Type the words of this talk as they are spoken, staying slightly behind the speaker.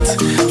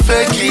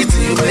Fake it,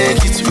 you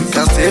make it, you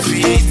can stay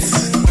fit.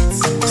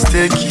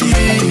 Stay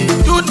key.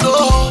 You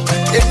know,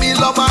 Emi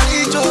Loma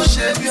Ijo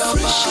Shebi Oba.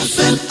 Fresh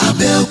FM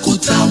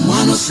Abeokuta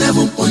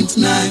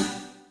 107.9.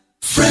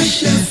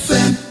 Fresh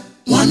FM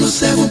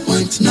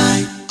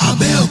 107.9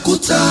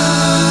 Abeokuta.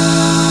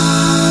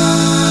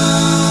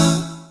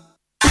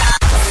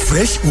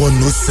 Fresh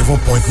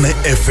 107.9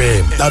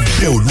 FM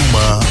lábẹ́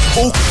Olúmọ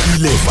ó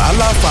kilẹ̀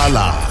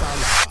fàlàfàlà.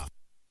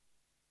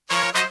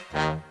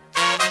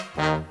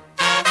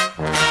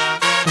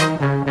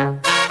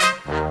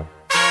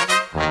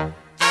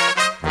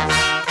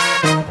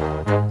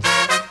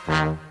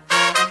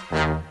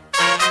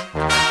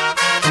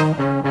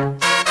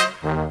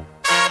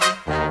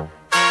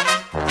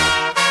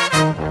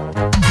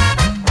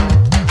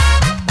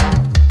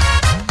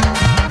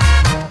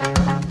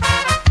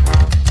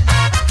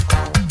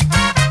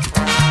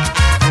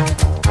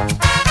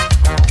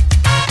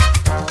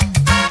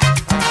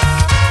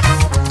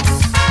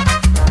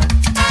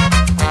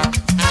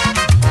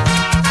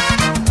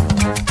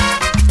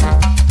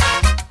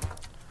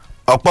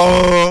 ọ̀pọ̀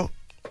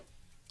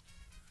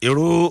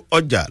èrò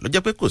ọjà ló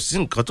jẹ́ pé kò sí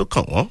nǹkan tó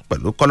kàn wọ́n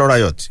pẹ̀lú Color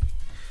Riot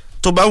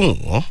tó bá wù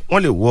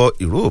wọ́n lè wọ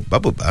ìró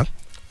bábòbá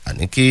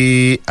àní kí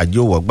ajé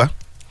ó wọgbá.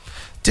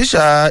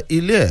 tíṣà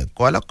ilé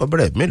ẹ̀kọ́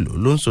alákọ̀ọ́bẹ̀rẹ̀ mélòó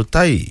ló ń so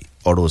táì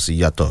ọ̀rọ̀ sì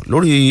yàtọ̀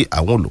lórí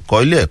àwọn olùkọ́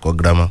ilé ẹ̀kọ́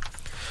girama.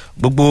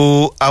 gbogbo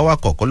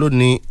awakọ̀ kọ́ ló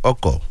ní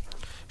ọkọ̀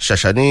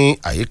ṣàṣà ní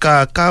àyíká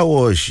car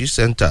wash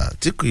center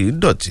tí kì í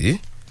dọ̀tí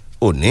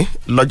òní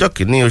lọ́jọ́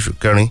kìíní oṣù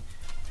kẹrin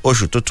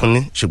oṣù tuntun ni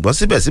ṣùgbọ́n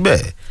síbẹ̀síbẹ̀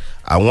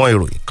àwọn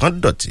ìròyìn kan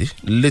dọ̀tí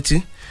létí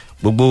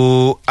gbogbo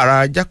ara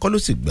ajá kọ́ ló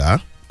sì gbà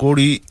kó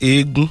rí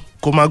eégún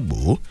kó má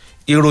gbòó.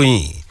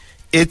 ìròyìn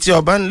etí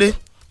ọba ńlé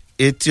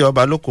etí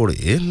ọba lóko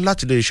rèé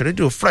láti lè ṣe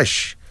rédíò Fresh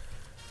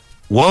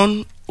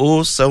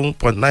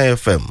 107.9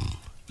 FM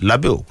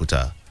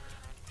lábẹ́òkúta.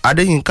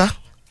 Adéyínká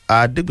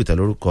Adégbìtà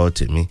lórúkọ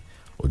tèmi,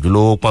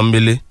 ojúlówó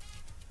pọ́nbélé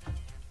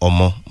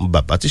ọmọ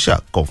bàbá tíṣà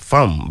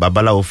confam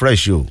babaláwo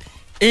Fresh o.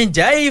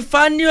 ǹjẹ́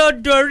ifá ní ó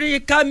dorí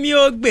kámi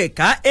ó gbè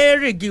ká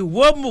èrìgì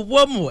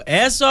wómùwómù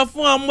ẹ sọ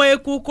fún ọmọ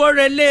eku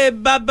kórelé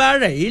bàbá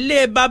rẹ̀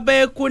ilé bàbá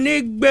eku ní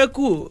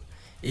gbẹ́kù.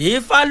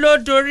 ifá ló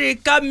dorí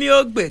kámi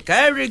ó gbè ká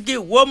èrìgì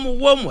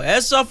wómùwómù ẹ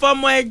sọ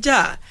fọmọ ẹja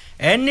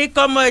ẹni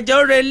kọ́mọ ẹja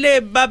ó relé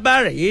bàbá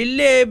rẹ̀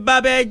ilé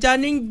bàbá ẹja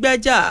ní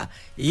gbẹ́jà.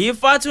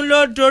 ifá tún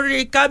ló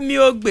dorí kámi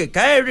ó gbè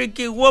ká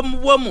èrìgì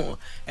wómùwómù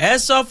ẹ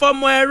sọ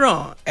fọmọ ẹran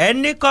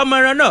ẹni kọ́mọ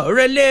ẹran náà ó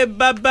relé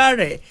bàbá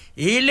rẹ̀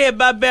ilé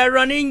bàbá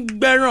ẹran ní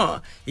gbẹ̀ràn.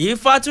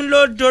 ifá tún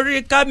ló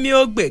dorí kámi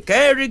ògbè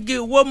kẹ́rìgì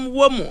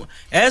wómúwómù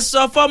ẹ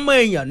sọ fọ́mọ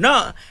èèyàn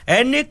náà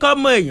ẹni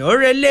kọ́mọ èèyàn ó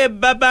relé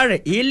bàbá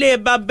rẹ̀ ilé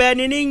bàbá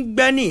ẹni ní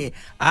gbẹ́ni.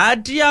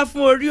 àdíá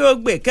fún orí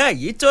ògbè ká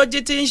èyí tó jí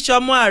ti ń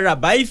ṣọmọ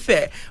àràbá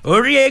ìfẹ́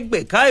orí ègbè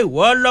ká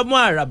ìwọ lọ́mọ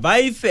àràbá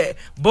ìfẹ́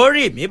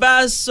borí mi bá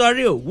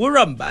sọrí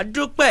òwúrọ̀ ń bá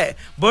dúpẹ́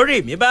borí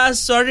mi bá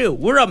sọrí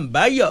òwúrọ̀ ń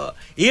bá yọ̀.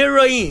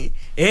 ìròyìn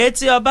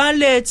etí ọba ń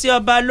lé etí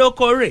ọba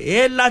lóko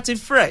rèé láti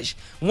Fresh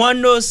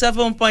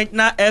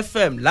 107.9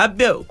 FM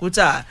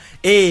lábẹ́òkúta.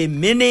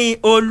 èmi ní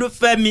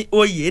Olúfẹ́mi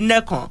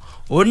Oyènẹ́kan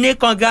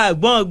oníkanga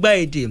àgbọ̀n ọgbà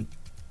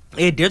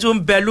èdè tó ń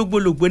bẹ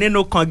lúgbúlùgbú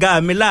nínú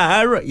kànga mi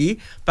láàárọ̀ yìí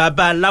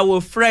babaláwo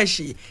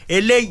Fresh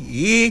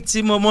eléyìí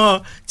tí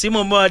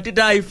mo mọ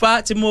dídá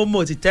ifá tí mo mọ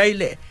òtítẹ́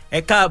ilẹ̀ ẹ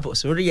káàbọ̀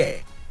sórí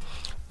ẹ̀.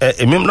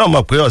 èmi náà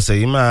mọ̀ pé ọ̀sẹ̀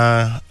yìí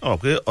mọ̀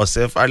pé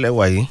ọ̀sẹ̀ falẹ̀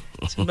wà yìí.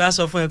 tí n bá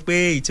sọ fún ẹ pé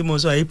èyí tí mo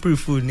sọ April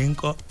Fool ní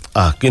ńkọ́.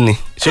 kí ni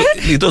ṣé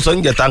èyí tó sọ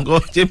ń jẹta ńkọ́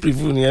ṣé April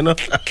Fool nìyẹn náà.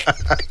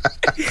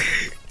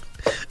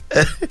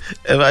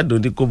 ẹ bá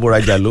dòní kó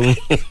borajà lóhùn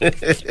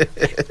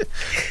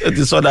ó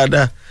ti sọ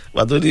dáadáa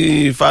pàtó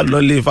ní ifá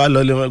lọlé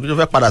wọn tó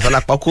fẹ́ padà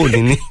sálápá kò ní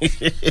ní.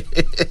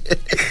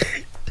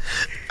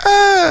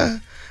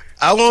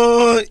 àwọn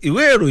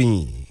ìwé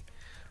ìròyìn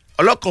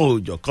ọlọ́kan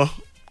òòjọ̀kan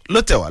ló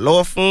tẹ̀ wá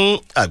lọ́wọ́ fún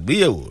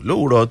àgbéyẹ̀wò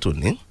lówùrọ̀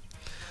tòní.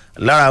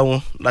 lára wọn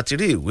láti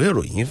rí ìwé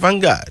ìròyìn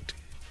Vanguard,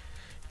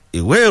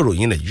 ìwé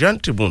ìròyìn Nigerian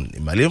Tribune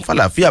ìmàlẹ́ ń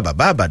fàlàfíà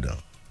bàbá àbàdàn,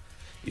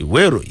 ìwé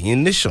ìròyìn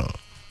Nation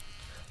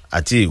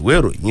àti ìwé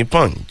ìròyìn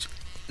Punch.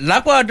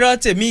 lápò ọ̀dọ̀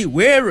tèmi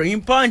ìwé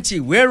ìròyìn Punch,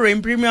 ìwé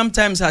ìròyìn Premium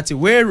Times àti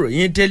ìwé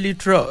ìròyìn Daily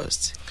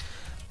Trust.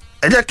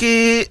 ẹ jẹ́ kí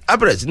a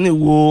bẹ̀rẹ̀ sí ní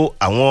wo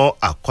àwọn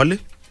àkọlé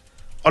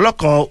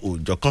ọlọ́kan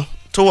òòjọ̀kan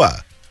tó wà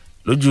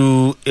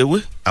lójú ewé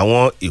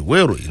àwọn ìwé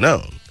ìròyìn náà.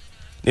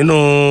 nínú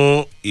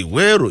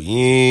ìwé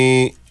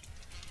ìròyìn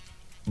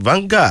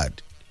Vanguard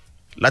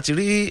láti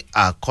rí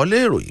àkọlé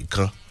ìròyìn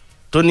kan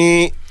tó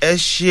ní ẹ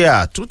ṣe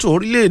àtúntò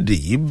orílẹ̀-èdè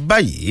yìí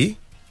báyìí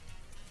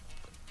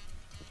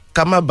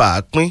ká má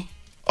bàa pín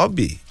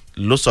ọ̀bì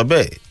ló sọ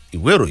bẹ́ẹ̀.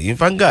 ìwé ìròyìn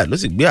Vanguard ló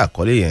sì gbé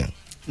àkọlé yẹn.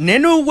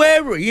 nínú ìwé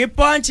ìròyìn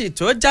Punch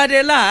tó jáde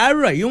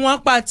láàárọ̀ yìí wọ́n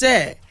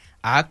pàtẹ́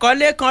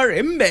àkọlé kan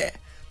rèé ń bẹ̀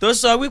tó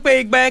sọ wípé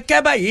igba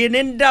ẹkẹ́ báyìí ní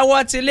dáwọ́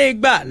tilé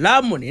ìgbà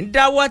láàmú ní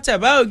dáwọ́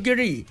tẹ̀bá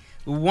ògiri.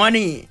 wọ́n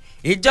ní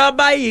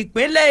ìjọba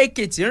ìpínlẹ̀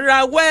Èkìtì ń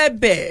rawọ́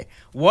ẹ̀bẹ̀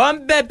wọ́n ń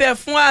bẹ̀bẹ̀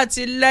fún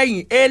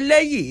àtìlẹ́yìn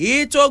eléyìí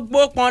tó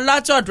gbópọn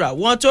látọ̀dọ̀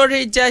àwọn tó rí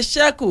jẹ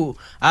ṣẹ́kù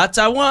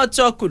àtàwọn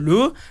tọkùlú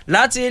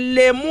láti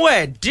lè mú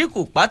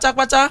ẹ̀dínkù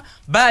pátápátá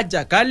bá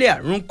àjàkálẹ̀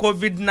àrùn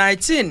COVID-19.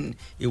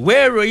 ìwé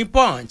ìròyìn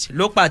Punch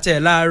ló pàtẹ́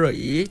láàárọ̀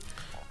yìí.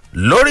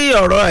 lórí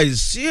ọ̀rọ̀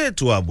àìsí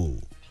ètò ààbò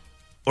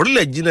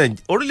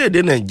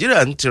orílẹ̀-èdè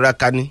Nàìjíríà ń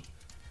tiraka ní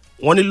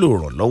wọ́n nílò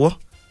ìrànlọ́wọ́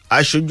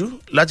aṣojú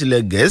láti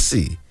ilẹ̀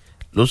Gẹ̀ẹ́sì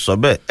ló sọ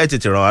bẹ́ẹ̀ ẹ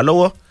tètè ràn wá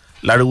lọ́wọ́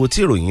láriwo tí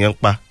ìròyìn yẹn ń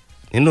pa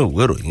nínú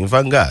ìwé ìròyìn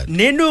Vanguard.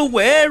 nínú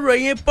ìwé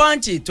ìròyìn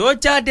Punch tó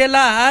jáde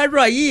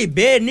láàárọ̀ yìí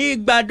bẹ́ẹ̀ ní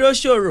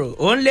Ìgbàdóṣòro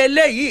òun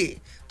lélẹ́yìí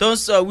tó ń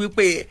sọ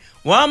wípé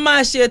wọ́n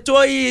máa ṣètò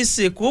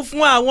ìsìnkú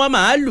fún àwọn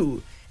màálù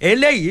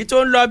eléyìí tó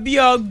ń lọ bí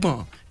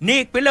 30 ní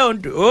ìpínlẹ̀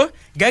Ondo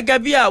gẹ́gẹ́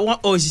bí àwọn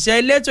òṣìṣẹ́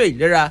elétò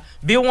ìlera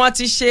bí wọ́n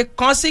ti ṣe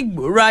kàn sí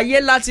gbòòrò ayé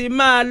láti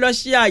máa lọ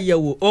ṣe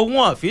àyẹ̀wò ohun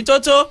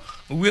ọ̀fíntótó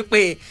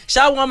wípé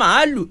ṣáwọn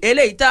màálù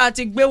eléyìí tá a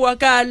ti gbé wọ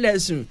káàlẹ̀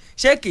sùn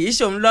ṣé kìí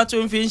ṣòun lọ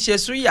tún fi ń ṣe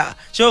súyà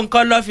ṣóun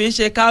kọ́ lọ́ fi ń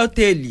ṣe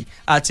káútèèlì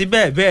àti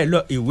bẹ́ẹ̀ bẹ́ẹ̀ lọ.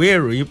 ìwé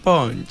ìròyìn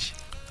Punch.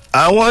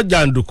 àwọn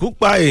jàǹdùkú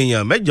pa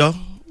èèyàn 8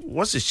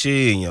 wọ́n sì ṣe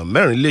èèyàn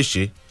 4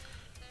 léṣe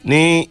ní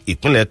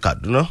ìpínlẹ̀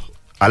Kaduna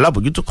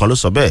alábòjútó kan ló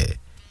sọ bẹ́ẹ̀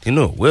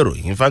nínú ìwé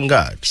ìròyìn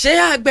Vanguard. ṣé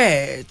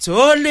àgbẹ̀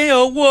tó lé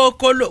owó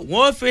kolo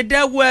wọn fi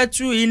dẹ́wọ́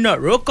ẹtù iná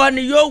rókọ́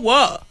ni yóò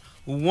wọ̀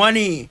wọ́n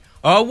ní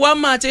ọwọ́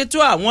máa ti tó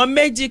àwọn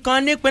 2 kan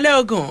nípínlẹ̀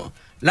Ògùn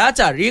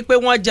látàrí pé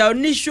wọ́n ja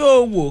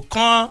oníṣòwò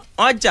kan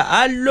ọjà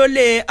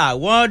lólè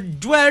àwọn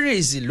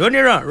jewelries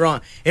lóníranran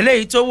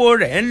eléyìí tówó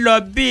rẹ̀ ń lọ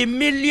bíi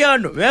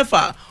mílíọ̀nù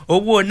 6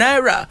 owó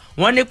náírà.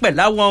 wọ́n ní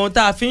pẹ̀lú àwọn ohun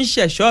tá a fi ń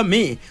ṣẹ̀ṣọ́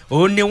míì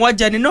òun ni wọ́n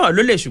jẹni náà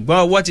lólè ṣùgbọ́n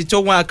ọwọ́ ti tó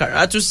wọn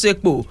àkàrà tún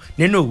sépò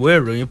nínú ìwé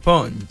ìròyìn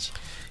Punch.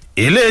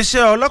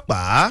 iléeṣẹ́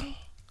ọlọ́pàá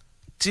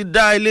ti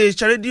dá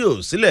iléeṣẹ́ rédíò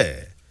sílẹ̀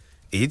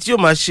èyí tí ó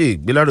máa ṣe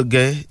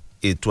ìgbélárugẹ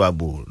ètò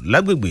ààbò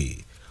lágbègbè.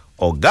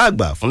 ọ̀gá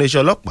àgbà fún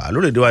iléeṣẹ́ ọlọ́pàá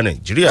lórílẹ̀‐èdè wa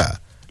Nàìjíríà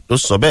ló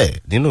sọ bẹ́ẹ̀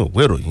nínú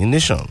ìwé ìròyìn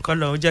Nation.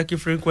 kọ́lọ̀ ó jẹ́ kí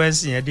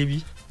frequency yẹn débi.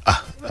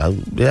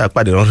 bẹ́ẹ̀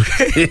àpàdé rán.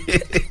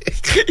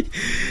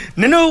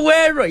 nínú ìwé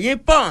ìròyìn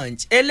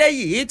Punch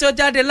eléyìí tó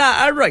jáde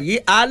láàárọ̀ yìí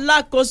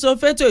alákòóso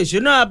fétò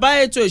ìṣúná àbá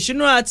ètò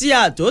ìṣúná àti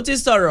ààtò ti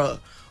sọ̀rọ̀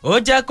ó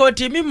jẹ́ kó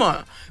di mímọ̀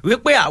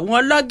wípé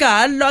àwọn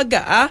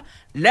lọ́gàá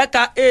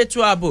lẹ́ka ètò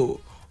ààbò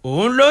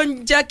òun ló ń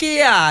jẹ́ kí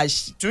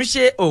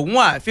àtúnṣe òun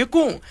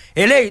àfikún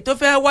eléyìí tó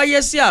fẹ́ wáyé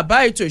sí àbá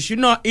ètò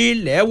ìṣúná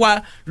ilé wa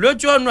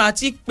lójú ọ̀nà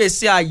àti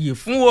pèsè àyè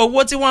fún owó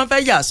tí wọ́n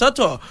fẹ́ yà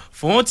sọ́tọ̀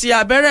fún ti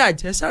abẹ́rẹ́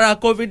àjẹsára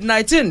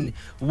COVID-19.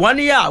 wọ́n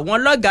ní àwọn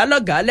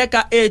lọ́gàá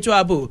lẹ́ka ètò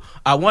ààbò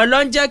àwọn ló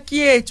ń jẹ́ kí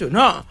ètò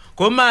náà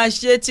kó máa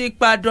ṣe ti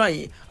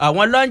padànyìn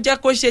àwọn ló ń jẹ́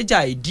kó ṣe jà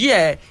ìdí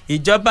ẹ̀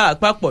ìjọba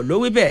àpapọ̀ ló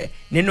wí bẹ́ẹ̀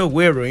nínú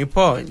ìwé ìròyìn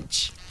Punch.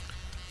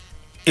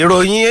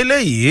 ìròyìn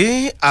eléyìí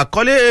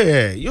àkọlé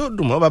ẹ̀ yóò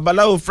dùn mọ́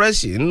babaláwo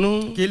fresh nínú.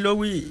 kí ló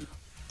wí.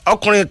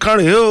 ọkùnrin kan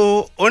rèé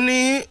o ó ní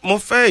mo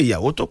fẹ́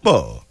ìyàwó tó pọ̀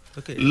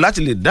láti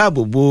lè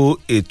dáàbò bo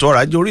ètò ọrọ̀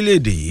ajé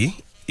orílẹ̀-èdè yìí.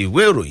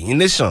 ìwé ìròyìn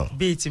Nation.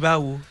 bíi ti bá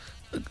wo.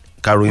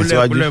 karòyìn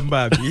síwájú. kúlẹ̀ ń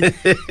bà bí.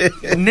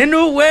 nínú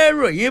ìwé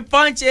ìròyìn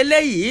Punch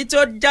eléyìí tó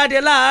jáde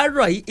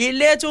láàárọ̀ yìí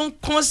ilé tó ń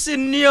kún sí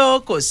ní o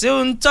kò sí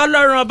ohun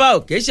tọ́lọ́run ọba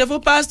òkè ṣe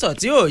fún pásítọ̀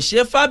tí ò ṣe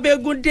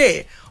Fábẹ́gúndé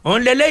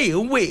òun lélẹ́yìí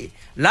ń wè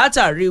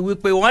látàrí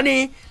wípé wọ́n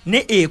ní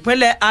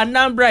ìpínlẹ̀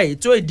Anambra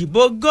ètò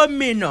ìdìbò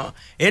gómìnà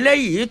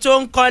eléyìí tó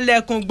ń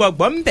kọ́lẹ̀kùn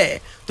gbọ̀ngbọ̀n ń bẹ̀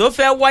tó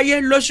fẹ́ wáyé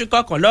lóṣù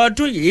 11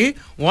 ọdún yìí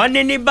wọ́n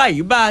ní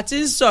báyìí bá a ti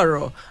ń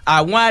sọ̀rọ̀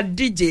àwọn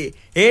adíje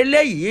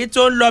eléyìí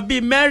tó ń lọ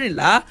bíi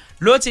 14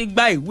 ló ti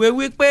gba ìwé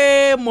wípé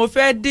mo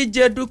fẹ́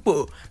díje dupò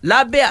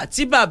lábẹ́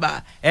àti bàbá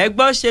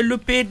ẹgbẹ́ òṣèlú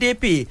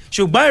PDP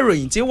ṣùgbọ́n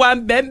ìròyìn tí wàá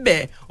ń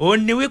bẹ́ẹ̀ òun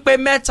ni wípé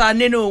 3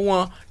 nínú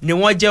wọn ni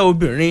wọ́n jẹ́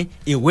obìnrin.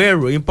 ìwé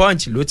ìròyìn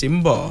Punch ló ti ń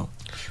bọ̀.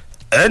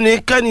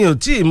 ẹnikẹ́ni ò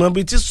tí ì mọ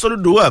ibi tí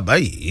sólódò wà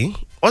báyìí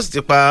wọ́n sì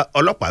ti pa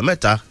ọlọ́pàá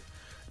 3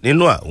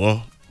 nínú àwọn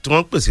tí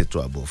wọ́n ń pèsè ètò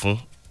ààbò fún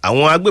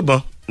àwọn agbébọn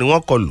ni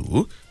wọ́n kọlù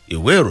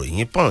ìwé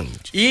ìròyìn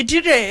Punch. ìdí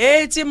rèé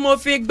tí mo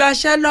fi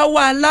gbaṣẹ́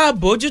lọ́wọ́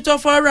alábòójútó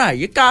fọ́rọ̀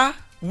àyíká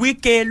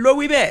Wike ló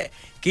wí bẹ́ẹ̀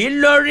kí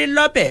lórí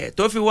lọ́bẹ̀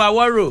tó fi wá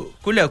wọ́rò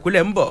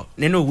kúlẹ̀kúlẹ̀ ń bọ̀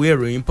nínú ìwé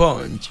ìròyìn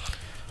Punch.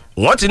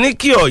 wọ́n ti ní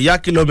kí Ọ̀yá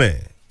Kìlómẹ̀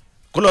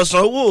kó lọ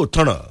san owó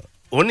ìtanràn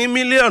oní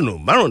mílíọ̀nù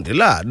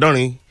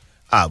 75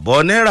 àbọ̀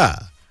náírà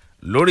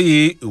lórí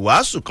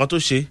ìwàásù kan tó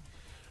ṣe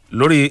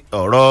lórí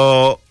ọ̀rọ̀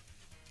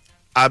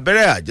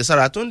abẹ́rẹ́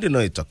àjẹsára tó ń dènà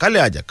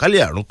ìtànkálẹ̀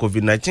àjàkálẹ̀ àrùn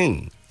COVID-19.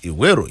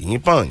 ìwé ìròyìn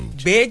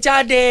Punch.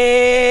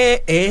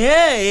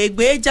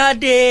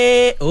 gbéjáde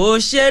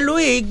òṣèlú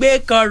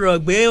ìgbékọ̀rọ̀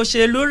gbé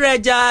òṣèlú rẹ̀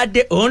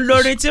jáde òun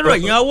lórí tí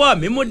ròyìn ọwọ́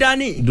mi mú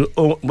dání.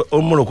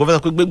 mo rò kó fẹ́ sọ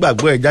pé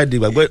gbégbàgbọ́ ẹ̀ jáde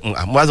gbàgbọ́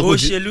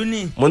òṣèlú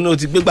ni. mo ní o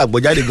ti gbégbàgbọ́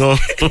jáde gan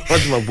wọ́n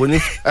ti mọ̀ bó ní.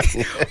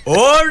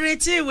 orin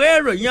tí ìwé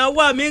ìròyìn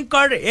ọwọ́ mi ń kọ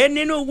rèé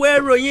nínú ìwé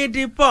ìròyìn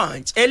The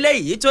Punch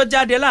eléyìí tó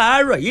jáde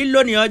láàárọ̀ yìí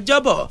lónìí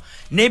ọjọ́bọ̀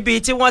níbi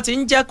tí wọ́n ti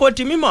ń jẹ́ kó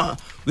di mímọ̀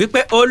wípé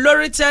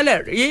olórí tẹ́lẹ̀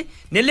rí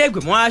nílé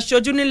ìgbìmọ̀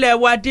aṣojú nílẹ̀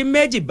wa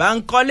Díméjì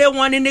Bánkọ́lé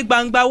wọn ní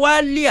gbangba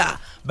wálíà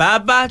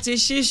bàbá ti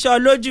ṣíṣọ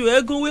lójú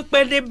eégún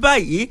wípé ní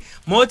báyìí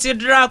mo ti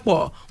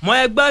darapọ̀ mọ́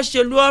ẹgbẹ́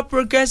òṣèlú All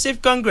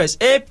Progressives Congress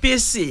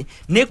APC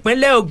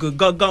nípínlẹ̀ Ògùn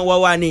gangan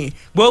wọ́wá ni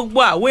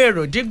gbogbo àwọn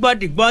èrò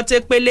dígbọ́dígbọ́n tẹ́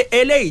pélé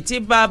eléyìí tí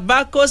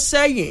bàbá kó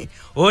sẹ́yìn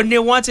ó ní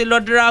wọ́n ti lọ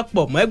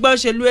darapọ̀ mọ́ ẹgbẹ́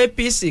òṣèlú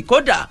APC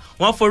kódà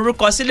wọ́n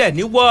forúkọ sílẹ̀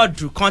ní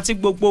wọ́ọ̀dù kan tí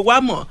gbogbo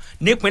wa mọ̀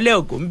nípínlẹ̀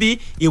Ògùn bí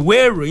ìwé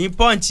ìròyìn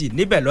Punch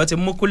níbẹ̀ ló ti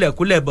mú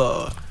kúlẹ̀kúlẹ̀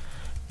bọ̀.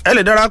 ẹ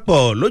lè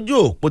darapọ̀ lójú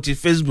òpó ti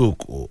Facebook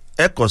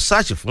ẹ kàn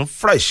sáàṣì fún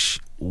Fresh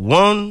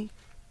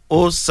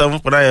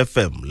 107.9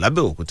 FM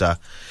lábẹ́òkúta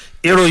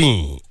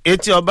ìròyìn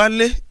etí ọba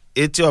ńlé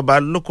etí ọba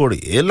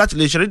lókòrè láti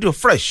lè ṣe rédíò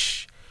Fresh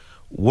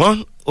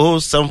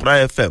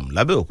 107.9 FM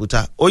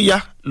lábẹ́òkúta ó yá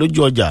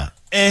lójú ọjà.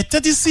 ẹ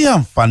tẹ́tí sí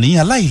àǹfààní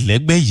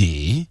aláìlẹ́gbẹ́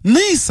yìí ní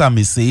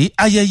ìsàmìsí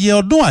ayẹyẹ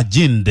ọdún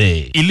àjíǹde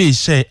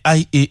iléeṣẹ́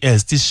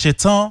IAS ti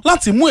ṣetán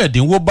láti mú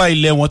ẹ̀dínwó bá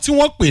ilẹ̀ wọn tí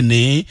wọ́n pè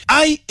ní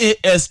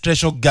IAS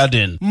Treasure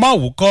Garden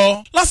máwùkọ́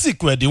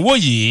lásìkò ẹ̀dínwó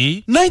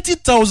yìí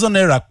 90,000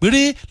 naira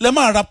péré lẹ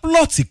máa ra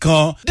plọ́ọ̀tì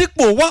kan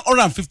dípò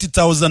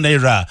 150,000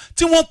 naira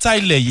tí wọ́n ta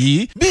ilẹ̀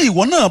yìí bí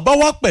ìwọ náà bá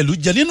wá pẹ̀lú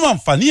jẹ nínú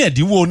àǹfààní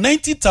ẹ̀dínwó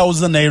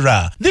 90,000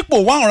 naira dípò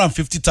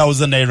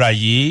 150,000 naira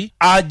yìí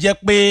á jẹ́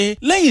pé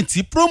lẹ́yìn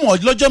tí promo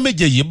ọlọ́jọ́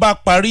méje yìí bá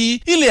parí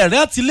ilẹ̀ rẹ̀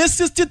á ti lé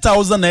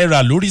 60,000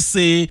 naira lórí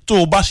ṣe tó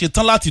o bá ṣe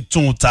tán láti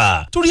tún un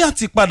tà torí á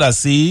ti padà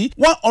sí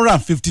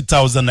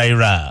 150,000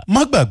 naira.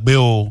 má gbàgbé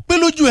o pé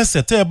lójú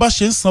ẹsẹ̀ tẹ́ ẹ bá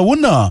ṣe ń sanwó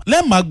náà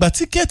lẹ́ẹ̀ máa gba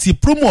tíkẹ́ẹ̀tì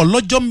promo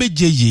ọlọ́jọ́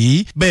méje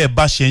yìí bẹ́ẹ̀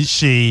bá ṣe ń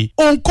ṣe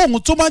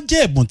ohunkóhun tó bá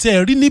jẹ́ ẹ̀bùn tẹ́ ẹ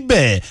rí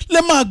níbẹ̀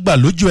lẹ́ẹ̀ máa gbà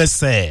lójú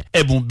ẹsẹ̀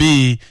ẹ̀bùn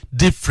bíi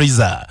deep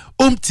freezer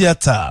home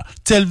theatre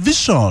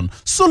television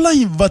solar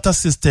inverter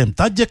system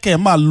tá jẹ́ kẹ́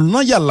ẹ máa lùnà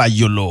yàrá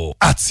yòlò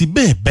àti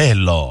bẹ́ẹ̀ bẹ́ẹ̀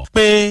lọ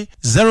pé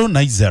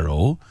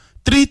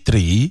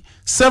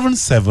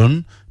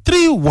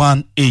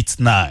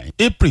 090-3377-3189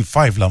 April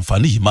 5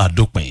 làǹfààní yìí máa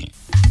dópin.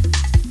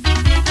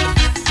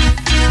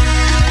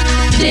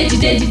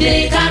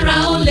 Dìde kára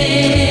ó lè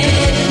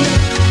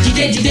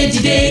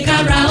dìde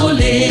kára ó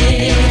lè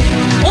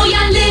ó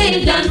yá lè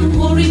dànù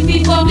orí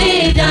fífọ́ lè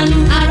dànù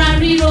ara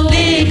ríro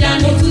lè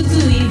dànù òtútù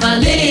ibà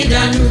lè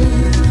dànù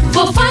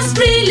for fast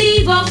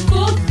relief of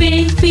cold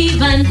pain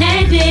fever and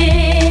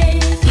headache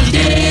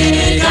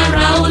dìde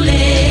kára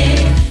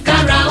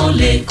ó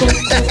lè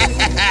kókó.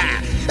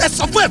 ẹ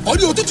sọ fún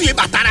ẹ̀fọ́rí òtútù yìí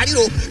bàtàrà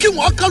ríro kí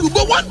wọ́n kán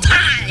lùgbọ́ one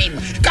time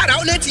kára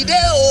ó lè ti dé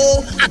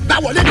o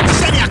àgbàwọlé ní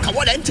sẹ́ni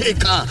àkàwọlé ń tè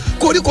kàn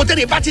koríko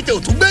tẹ́lẹ̀ bá ti tẹ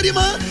òtún gbérí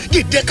mọ́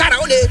dìde kára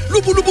ó lè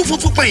lúbúlúbú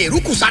funfun pẹ̀yìn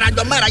rúkù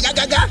sarajọ mẹ́ra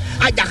yágágá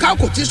àjàká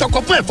kò tí sọkọ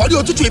fún ẹ̀fọ́rí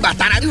òtútù yìí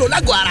bàtàrà ríro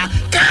lágọ̀ọ́ ara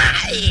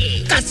káì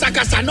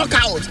kàṣàkàṣà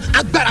knockout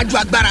agbára ju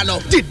agbára lọ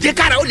dìde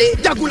kára ó lè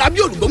jagunlabi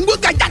olùgbòǹgbò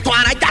gàjàtọ̀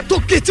ara jàtọ̀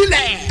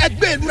kìtìlẹ̀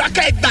ẹgbẹ́ ìlúra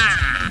kẹgbà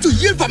to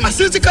yield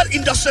pharmaceutical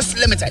industries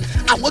limited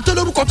àwọn tó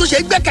lórúkọ tó ṣe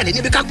é gbẹ́kẹ̀lé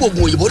níbi kápò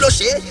oògùn òyìnbó ló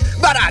ṣe é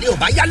bára rẹ ò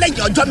bá yá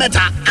lẹ́yìn ọjọ́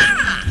mẹ́ta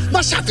má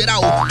ṣàfihàn o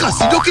kàn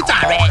sí dókítà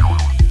rẹ.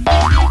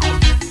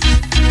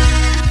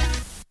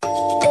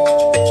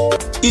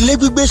 ilé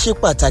gbígbé ṣe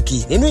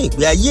pàtàkì nínú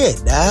ìgbé ayé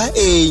ẹ̀dá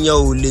èèyàn ò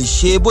lè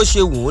ṣe bó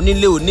ṣe wù ú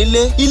nílé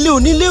onílé ilé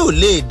onílé ò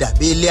lè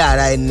dàbí ilé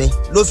ara ẹni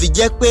ló fi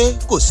jẹ́ pé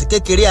kò sí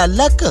kékeré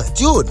alákàn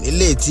tí ò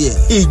nílé tiẹ̀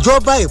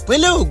ìjọba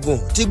ìpínlẹ̀ Ògùn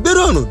ti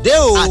gbéròrùn dé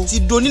o àti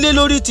donílé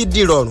lórí ti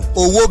di rọrùn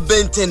owó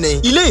bẹ́ntẹ́nì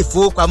ilé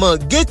ìfowópamọ́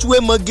Gateway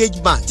Mortgage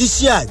Bank ti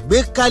ṣe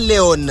àgbékalẹ̀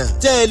ọ̀nà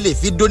tẹ́ ẹ lè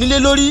fi donílé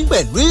lórí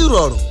pẹ̀lú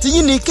ìrọ̀rùn tí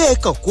yín ni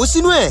kẹ́ẹ̀kan kó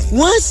sínú ẹ̀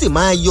wọ́n sì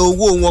máa yọ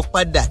owó wọn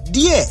padà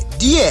díẹ̀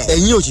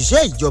ẹ̀yin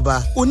òṣìṣẹ́ ìjọba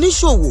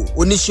oníṣòwò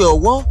oníṣẹ́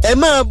ọwọ́ ẹ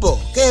máa bọ̀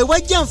kẹ́ ẹ wá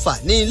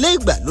jàǹfààní ilé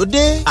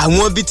ìgbàlódé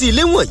àwọn ibi tí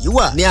ilé wọ̀nyí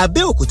wà ní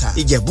Abẹ́òkúta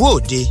Ìjẹ̀bú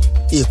Òde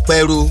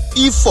Ìpẹ̀rù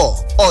Ifọ̀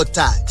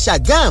Ọ̀tà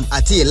Ṣàgám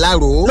àti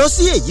Ìlaró lọ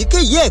sí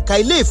èyíkéyìí ẹ̀ka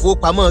ilé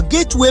ìfowópamọ́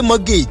Gateway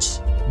Mortgage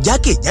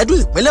jákèjádò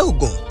ìpínlẹ̀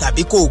Ògùn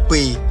tàbí kó o pe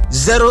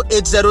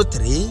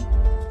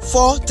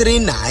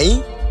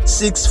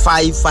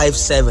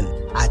 0803-439-6557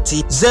 àti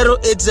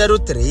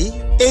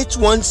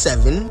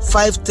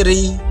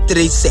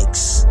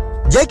 0803-817-5336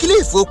 jẹ́ kí ilé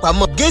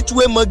ìfowópamọ́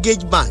Gateway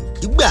Mortgage Bank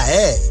gbà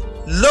ẹ́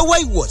lọ́wọ́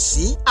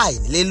ìwọ̀sí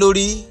àìnílé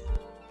lórí.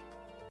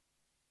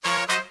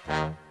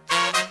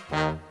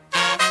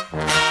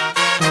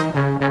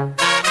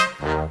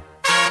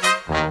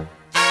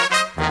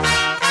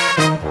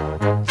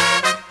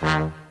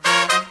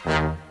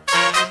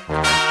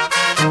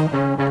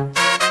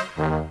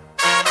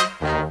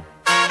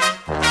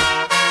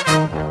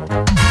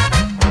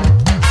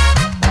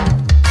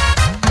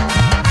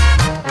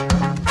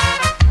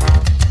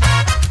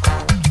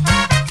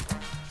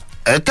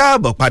 ẹ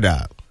káàbọ̀ padà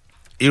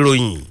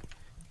ìròyìn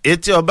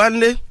etí ọba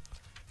ńlé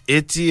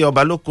etí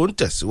ọba lóko ń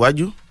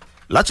tẹ̀síwájú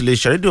láti lè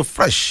ṣe rédíò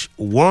Fresh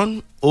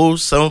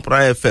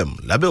 107.9 FM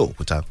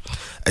lábẹ́òkúta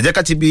ẹ jẹ́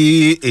ká ti bi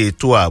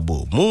ètò ààbò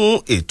mú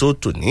ètò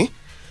tòní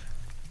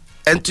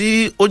ẹni tí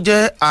ó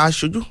jẹ́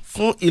aṣojú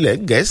fún ilẹ̀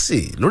gẹ̀ẹ́sì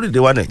lórílẹ̀‐èdè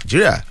wa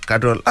nàìjíríà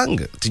Carol Lang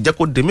ti jẹ́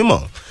kó di mímọ̀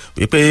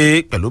wípé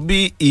pẹ̀lú bí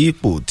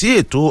ipò tí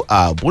ètò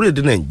ààbò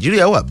orílẹ̀‐èdè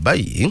nàìjíríà wà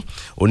báyìí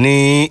ó ní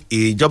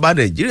ìjọba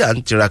nàìjíríà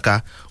ń tiraka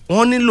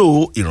wọ́n nílò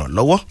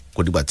ìrànlọ́wọ́ kò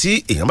dìgbà tí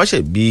èèyàn bá ṣe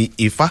bí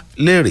ifá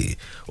léèrè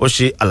ó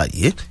ṣe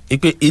àlàyé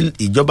wípé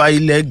ìjọba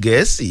ilẹ̀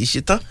gẹ̀ẹ́sì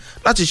ṣetán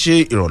láti ṣe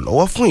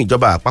ìrànlọ́wọ́ fún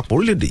ìjọba àpapọ̀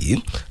orílẹ̀‐èdè yìí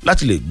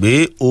láti lè gbé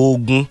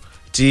ogun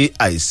ti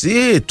àìsí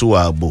ètò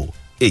ààbò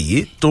èyí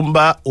tó ń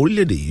bá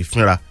orílẹ̀-èdè yìí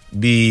fínra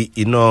bí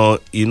iná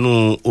inú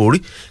orí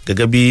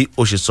gẹ́gẹ́ bí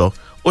ó ṣe sọ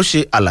ó ṣe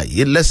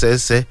àlàyé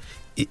lẹ́sẹẹsẹ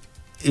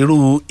irú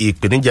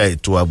ìpèníjà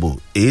ètò ààbò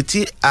èyí tí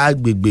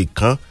agbègbè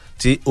kan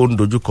tí ó ń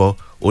dojúkọ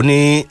ó ní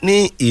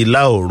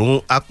ìlà oòrùn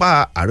apá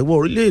àríwá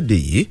orílẹ̀-èdè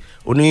yìí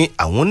ó ní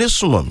àwọn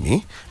onísùmọ̀mí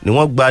ni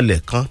wọ́n gbalẹ̀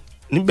kan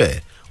níbẹ̀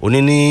ó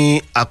ní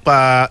apá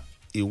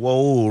ìwọ̀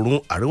oòrùn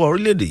àríwá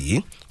orílẹ̀-èdè yìí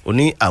ó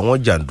ní àwọn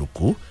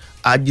jàǹdùkú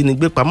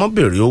ajínigbé pamọ́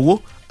béèrè owó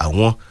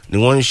àwọn ni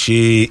wọ́n ń ṣe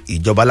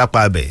ìjọba lápá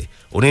abẹ̀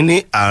òní ní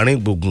àárín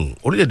gbùngbùn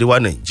orílẹ̀-èdè wa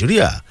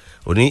nàìjíríà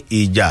òní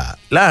ìjà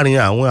láàrin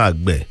àwọn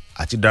àgbẹ̀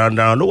àti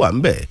darandaran ló wà ń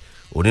bẹ̀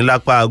òní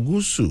lápá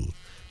gúúsù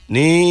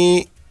ní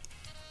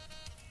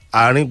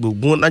àárín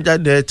gbùngbùn Niger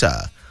Delta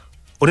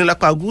òní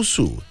lápá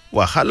gúúsù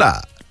wàhálà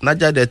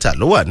Niger Delta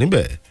ló wà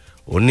níbẹ̀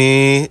òní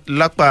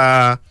lápá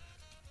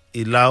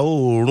ìlà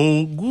oòrùn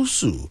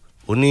gúúsù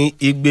òní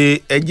igbe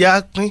ẹjẹ́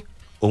àpín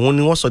òun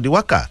ni wọ́n sọ di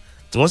wákà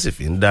tí wọ́n sì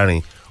fi ń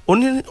dárin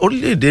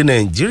orílẹ̀-èdè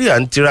nàìjíríà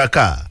ń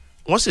tiraka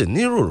wọ́n sì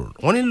nílò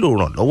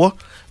ìrànlọ́wọ́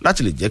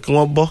láti lè jẹ́ kí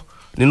wọ́n bọ́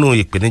nínú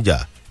ìpèníjà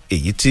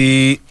èyí tí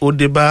ó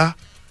dé bá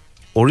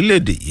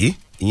orílẹ̀-èdè yìí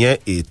ìyẹn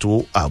ètò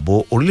ààbò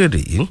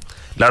orílẹ̀-èdè yìí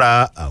lára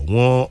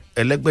àwọn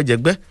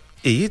ẹlẹ́gbẹ́jẹgbẹ́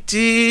èyí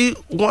tí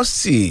wọ́n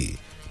sì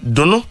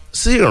dunnú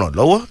sí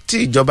ìrànlọ́wọ́ tí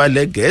ìjọba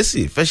ilẹ̀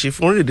gẹ̀ẹ́sì fẹ́ ṣe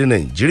fún orílẹ̀-èdè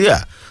nàìjíríà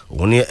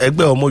òun ni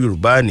ẹgbẹ́ ọmọ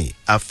yorùbá ní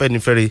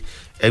afẹ́nifẹ́re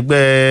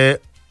ẹgbẹ́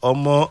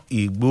ọmọ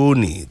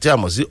ìgbóni tí a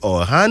mọ̀ sí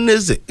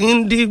Ohanaeze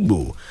Ndigbo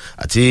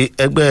àti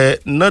ẹgbẹ́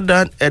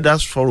Northern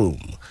Elders Forum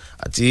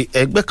àti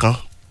ẹgbẹ́ kan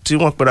tí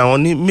wọ́n pera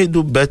wọn ní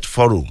Middle Belt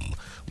Forum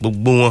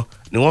gbogbo wọn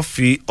ni wọ́n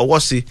fi ọwọ́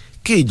sí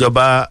kí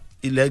ìjọba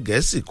ilẹ̀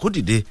gẹ̀ẹ́sì kó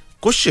dìde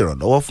kó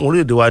ṣèrànlọ́wọ́ fún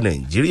orílẹ̀-èdè wa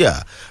nàìjíríà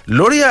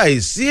lórí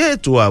àìsí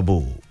ètò ààbò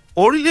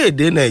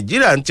orílẹ̀-èdè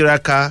nàìjíríà ń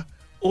tiraka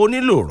ó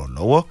nílò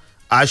ìrànlọ́wọ́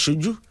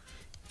aṣojú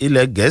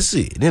ilẹ̀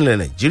gẹ̀ẹ́sì nílẹ̀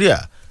nàìjíríà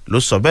ló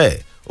sọ bẹ́ẹ̀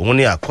òun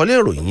ni àkọlé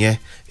ìròyìn yẹn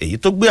èyí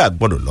tó gbé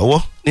àgbọ̀dọ̀ lọ́wọ́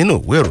nínú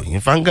ìwé ìròyìn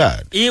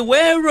Vanguard. ìwé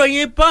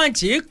ìròyìn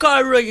Punch kọ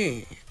ròyìn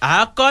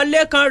àkọlé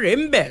kan rèé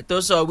ń bẹ̀ tó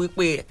sọ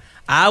wípé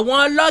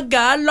àwọn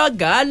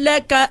lọ́gàálọ́gàá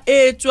lẹ́ka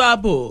ètò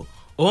ààbò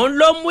òun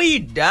ló mú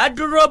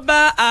ìdádúró bá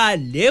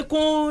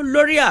àlékún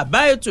lórí àbá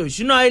ètò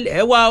ìṣúná ilé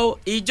wa o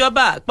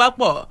ìjọba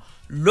àpapọ̀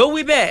ló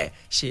wí bẹ́ẹ̀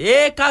ṣé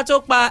ká tó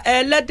pa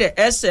ẹlẹ́dẹ̀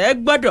ẹsẹ̀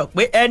gbọ́dọ̀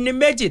pé ẹni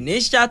méjì ní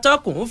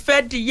ṣàtọ́kùn fẹ́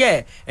dìyẹ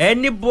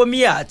ẹni bomi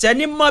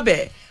àtẹni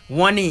mọ́bẹ̀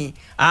wọ́n ní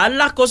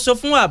alákòóso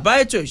fún àbá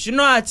ètò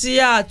ìṣúná àti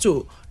ààtò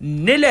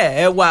nílẹ̀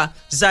ẹ̀wà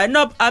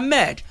Zainab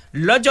Ahmed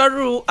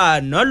lọ́jọ́rú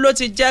àná ló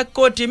ti jẹ́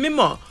kó di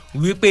mímọ̀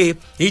wípé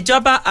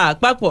ìjọba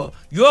àpapọ̀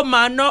yóò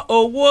máa ná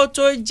owó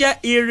tó jẹ́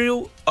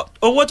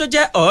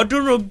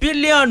 300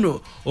 bílíọ̀nù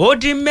ó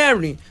dín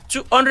mẹ́rin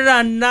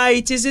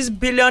 296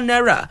 billion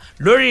naira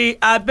lórí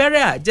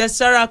abẹ́rẹ́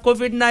àjẹsára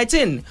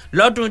COVID-19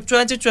 lọ́dún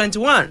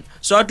 2021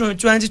 sọ́dún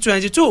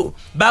 2022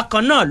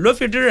 bákan náà ló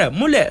fìdí rẹ̀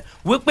múlẹ̀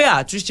wípé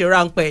àtúnṣe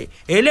ráńpẹ́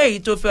eléyìí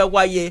tó fẹ́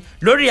wáyé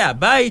lórí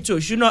àbá ètò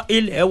ìṣúná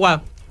ilé wa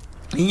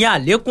ìyẹn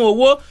àlékún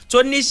owó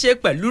tó ní ṣe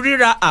pẹ̀lú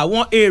ríra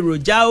àwọn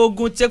èròjà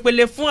ogun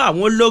tẹ́pẹ́lẹ́ fún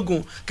àwọn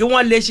ológun kí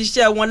wọ́n lè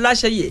ṣiṣẹ́ wọn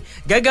láṣẹyè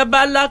gẹ́gẹ́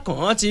bá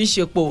lákàn ti ń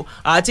ṣepo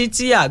àti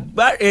ti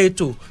àgbá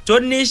ètò tó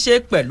ní ṣe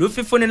pẹ̀lú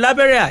fífúnni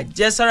lábẹ́rẹ́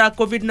àjẹsára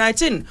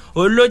COVID-19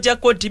 ó ló jẹ́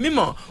kó di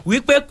mímọ̀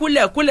wípé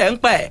kúlẹ̀kúlẹ̀ ń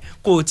pa ẹ̀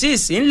kò tí ì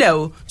sí ńlẹ̀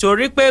o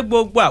torí pé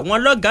gbogbo àwọn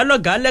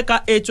lọ́gàálọ́gàá lẹ́ka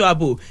ètò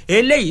ààbò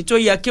eléyìí tó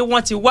yẹ kí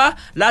wọ́n ti wá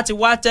láti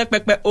wá tẹ́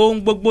pẹpẹ ohun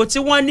gbogbo tí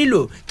wọ́n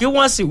nílò kí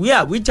wọ́n sì wí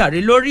àwíjàre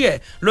lórí ẹ̀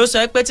ló sọ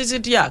pé títí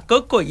di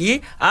àkókò yìí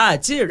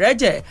àti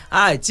ìrẹ́jẹ̀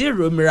àti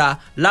ìròmìnira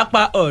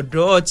lápá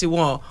ọ̀dọ̀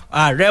tiwọn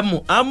ààrẹ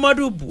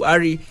Muhammadu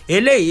Buhari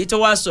eléyìí tó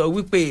wá sọ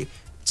wípé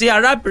tí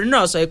arábìnrin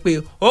náà sọ pé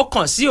ó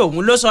kàn sí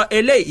òun ló sọ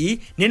eléyìí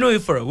nínú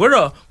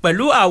ìfọ̀rọ̀wérọ̀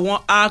pẹ̀lú àwọn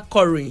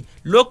akọ̀ròyìn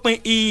lópin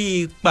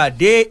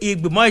ìpàdé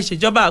ìgbìmọ̀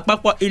ìṣèjọba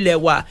àpapọ̀ ilẹ̀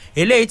wa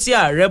eléyìí tí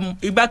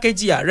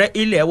igbákejì ààrẹ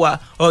ilẹ̀ wa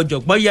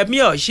ọ̀jọ̀gbọ́n Yẹmí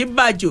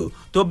Ọ̀ṣínbàjò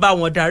tó bá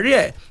wọn darí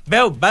ẹ̀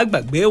bẹ́ẹ̀ ò bá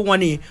gbàgbé wọn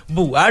ni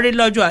Buhari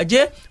lọ́jọ́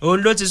ajé òun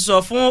ló ti sọ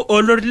fún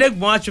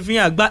olórílẹ̀-ègbìmọ̀ aṣòfin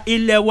àgbà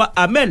ilẹ̀ wa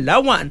Ahmed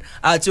Lawan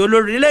àti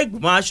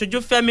olórílẹ̀-ègbìmọ̀ aṣojú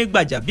Fẹ́mi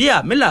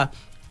Gbàjàbíàmílà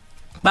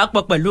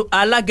papọ̀ pẹ̀lú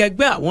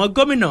alágẹgbẹ́ àwọn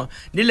gómìnà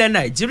nílẹ̀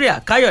Nàìjíríà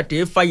Káyọ̀dé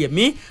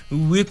Fáyẹ̀mí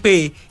wípé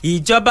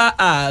ìjọba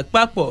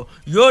àpapọ̀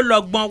yóò lọ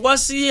gbọ́nwọ́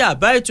sí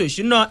àbá ètò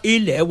ìṣúná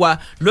ilẹ̀ wa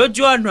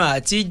lójú ọ̀nà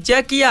àti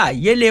jẹ́ kí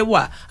ààyè lè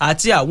wà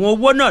àti àwọn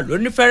owó náà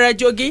lónífẹ́rẹ́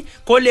jógí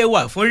kó lè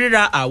wà fún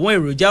ríra àwọn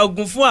èròjà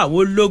ogun fún àwọn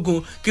ológun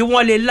kí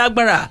wọ́n lè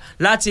lágbára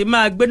láti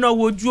máa gbéná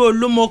wojú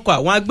olúmọkọ̀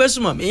àwọn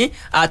agbésùmọ̀mí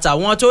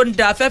àtàwọn tó ń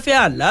da afẹ́fẹ́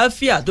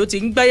àlàáfíà tó ti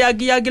ń gbá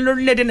yágíyágí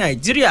lórílẹ̀‐èdè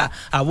Nàìjíríà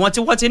àwọn tí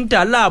wọ́n ti ń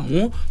dà láàmú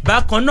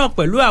bákan náà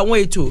pẹ̀lú pẹ̀lú àwọn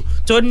ètò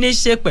tó ní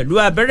ṣe pẹ̀lú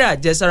abẹ́rẹ́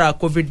àjẹsára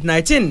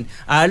COVID-19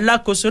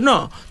 alákòóso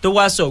náà tó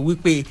wá sọ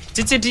wípé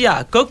títí di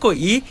àkókò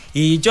yìí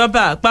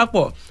ìjọba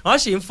àpapọ̀ wọ́n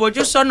sì ń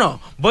fojú sọ́nà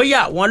bóyá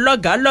àwọn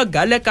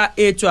lọ́gàálọ́gàá lẹ́ka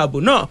ètò ààbò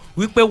náà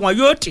wípé wọn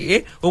yóò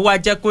dé ó wá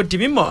jẹ́ kó di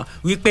mímọ̀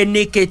wípé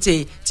ní kété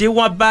tí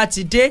wọ́n bá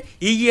ti dé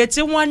iye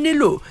tí wọ́n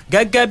nílò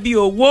gẹ́gẹ́ bí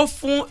owó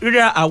fún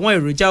ríra àwọn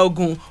èròjà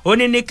ogun ó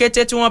ní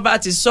kété tí wọ́n bá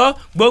ti sọ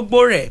gbogbo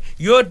rẹ̀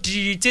yóò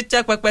di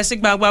títẹ́ pẹpẹ sí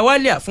gbangba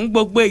wálíà fún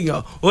gbogbo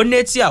èèyàn ó ní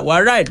tí àwọn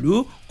ará ìlú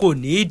kò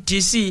ní í di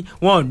sí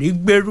wọn ò ní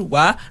gbèrú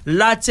wá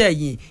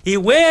látẹ̀yìn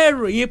ìwé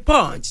ìròyìn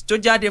Punch tó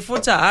jáde fún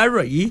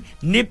tàárọ̀ yìí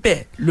níbẹ̀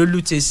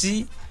lólùtẹ̀ sí.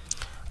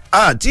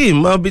 àti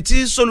ìmọ̀ ibi tí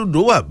Soludo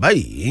wà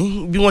báyìí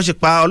bí wọ́n ṣe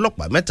pa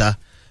ọlọ́pàá mẹ́ta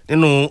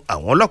nínú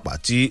àwọn ọlọ́pàá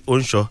tí ó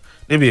ń ṣọ́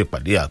níbi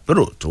ìpàdé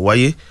àpérò tó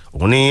wáyé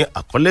òun ní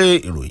àkọlé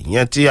ìròyìn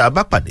yẹn tí a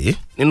bá pàdé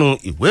nínú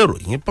ìwé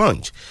ìròyìn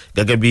Punch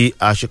gẹ́gẹ́ bí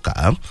a ṣe kà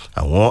á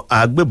àwọn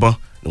agbébọn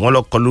ni wọ́n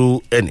lọ kọlù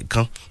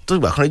ẹnìkan tó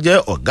ìgbà kan jẹ́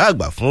ọ̀gá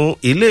àgbà fún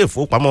ilé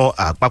ìfowópamọ́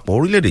àpapọ̀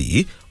orílẹ̀-èdè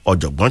yìí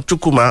ọ̀jọ̀gbọ́n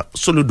Chukwuma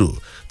Soludo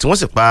tí wọ́n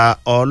sì pa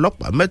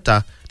ọlọ́pàá mẹ́ta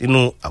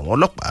nínú àwọn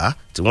ọlọ́pàá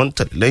tí wọ́n ń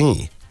tẹ̀lé lẹ́yìn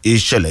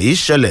ìṣẹ̀lẹ̀ yìí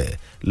ṣẹlẹ̀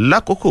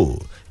lákòókò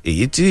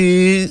èyí tí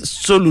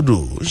Soludo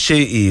ṣe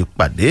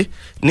ìpàdé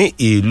ní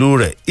ìlú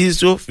rẹ̀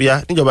Isiofia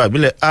níjọba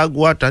ìbílẹ̀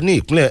Agwata ní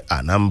ìpínlẹ̀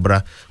Anambra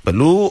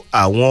pẹ̀lú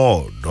àwọn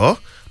ọ̀dọ́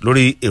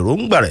lórí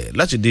èròǹgbà rẹ̀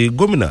láti di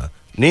gómìnà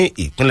ní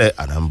ìpínlẹ̀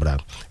Anambra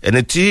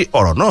ẹni tí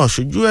ọ̀rọ̀ náà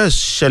ṣojú ẹ̀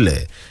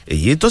ṣẹlẹ̀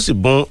èyí tó sì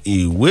bùn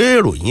ìwé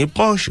ìròyìn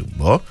Punch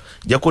gbọ́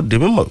jẹ́ kó di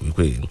mímọ̀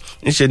wípé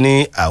ńṣe ni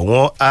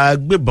àwọn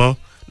agbébọn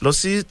lọ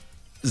sí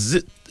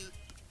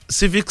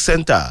Civic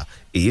Center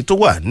èyí tó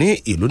wà ní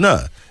ìlú náà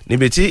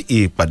níbi tí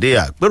ìpàdé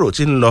àpérò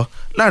ti ń lọ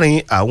láàrin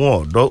àwọn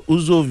ọ̀dọ́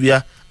Uzovia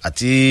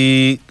àti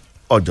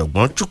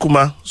ọ̀jọ̀gbọ́n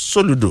Chukwuma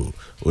Soludo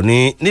òní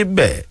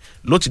níbẹ̀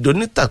ló ti do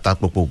ní tàtà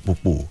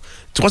pòpòpòpò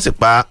tí wọ́n sì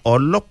pa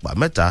ọlọ́pàá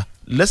mẹ́ta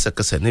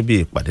lẹ́sẹ̀kẹsẹ̀ níbi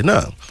ìpàdé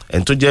náà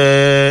ẹni tó jẹ́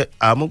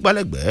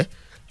amúgbálẹ́gbẹ̀ẹ́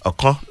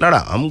ọ̀kan lára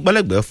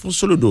amúgbálẹ́gbẹ̀ẹ́ fún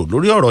Soludo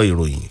lórí ọ̀rọ̀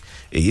ìròyìn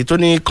èyí tó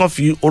ní kán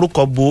fi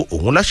orúkọ bo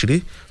òun láṣìírí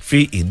fi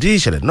ìdí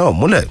ìṣẹ̀lẹ̀ náà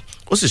múlẹ̀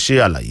ó sì ṣe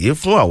àlàyé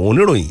fún àwọn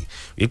oníròyìn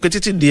wípé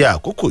títí di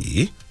àkókò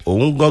yìí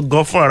òun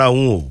gangan fúnra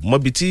òun ò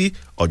mọbi tí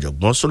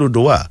ọ̀jọ̀gbọ́n Soludo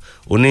wà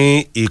ó ní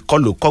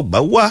ìkọlùkọgbà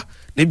wà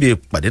níbi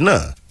ìpàdé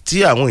náà tí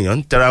àwọn èèyàn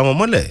ń tẹra wọn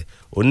mọ́lẹ̀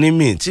ó ní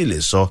mi tí lè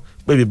sọ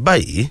pé bí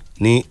báyìí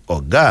ni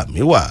ọ̀gá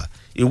mi wà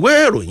ìwé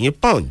ìròyìn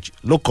Punch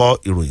ló kọ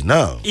ìròyìn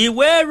náà.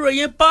 ìwé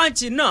ìròyìn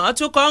Punch náà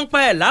tún kọ́ ń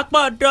pẹ́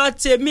lápọ̀dọ̀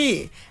tèmi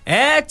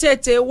ẹ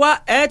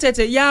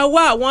tètè ya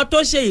wá àwọn tó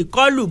ṣe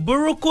ìkọlù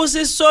burúkú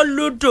sí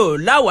Soludo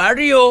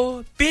láwárí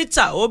o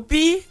Peter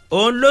Obi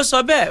òun ló sọ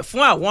bẹ́ẹ̀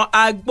fún àwọn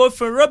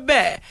agbófinró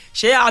bẹ́ẹ̀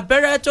ṣé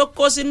abẹ́rẹ́ tó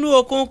kó sínú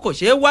okùn kò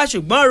ṣeé wá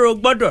ṣùgbọ́n ro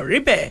gbọ́dọ̀ rí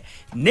bẹ́ẹ̀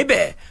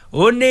níbẹ̀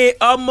ó ní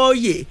ọmọ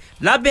òye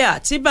lábẹ́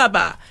àti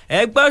bàbá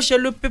ẹgbẹ́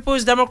òṣèlú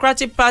People's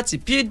Democratic Party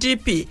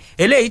PDP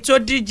eléyìí tó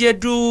díje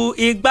du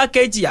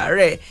igbákejì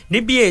ààrẹ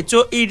níbi ètò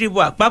ìdìbò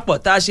àpapọ̀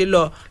tá a ṣe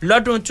lọ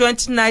lọ́dún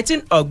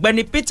 2019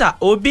 ọ̀gbẹ́ni Peter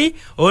Obi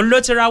òun ló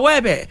ti rawọ́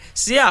ẹ̀bẹ̀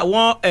sí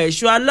àwọn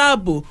ẹ̀ṣọ́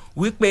aláàbò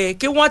wípé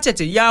kí wọ́n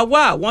tètè ya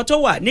wá àwọn tó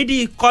wà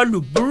nídìí ìkọlù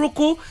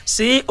burúkú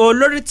sí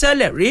olórí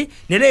tẹ́lẹ̀ rí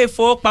nílé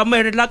ìfowópamọ́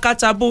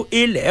erélákàtàbù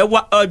ilẹ̀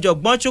wa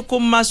ọ̀jọ̀gbọ́n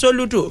Chukwuma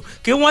Soludo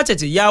kí wọ́n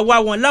tètè ya wá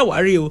wọn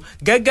láwárí o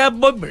gẹ́gẹ́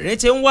bóbìnrin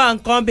ti ń wá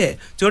nǹkan bẹ̀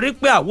torí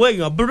pé àwọn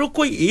èèyàn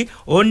burúkú yìí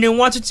òun ni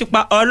wọ́n tún ti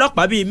pa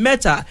ọlọ́pàá bíi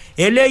mẹ́ta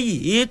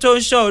eléyìí tó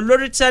ń ṣọ́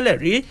olórí tẹ́lẹ̀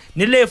rí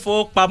nílé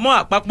ìfowópamọ́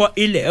àpapọ̀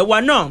ilẹ̀ wa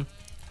náà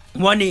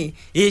wọ́n ní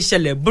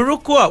ìṣẹ̀lẹ̀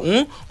burúkú ọ̀hún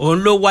òun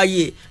ló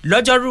wáyé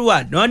lọ́jọ́rú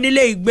àná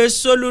nílé ìgbé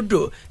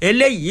Soludo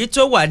eléyìí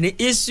tó wà ní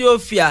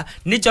Isiofia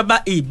níjọba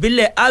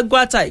ìbílẹ̀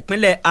Agwata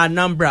ìpínlẹ̀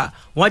Anambra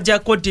wọ́n jẹ́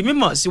kó di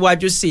mímọ̀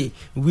síwájú sí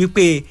i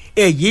wípé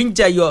èyí ń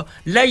jẹyọ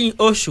lẹ́yìn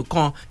oṣù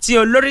kan tí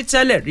olórí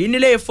tẹ́lẹ̀ rí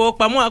nílé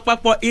ìfowópamọ́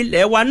àpapọ̀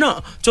ilẹ̀ wa náà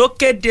tó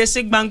kéde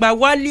sí gbangba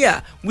wálíà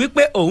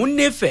wípé òun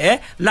nífẹ̀ẹ́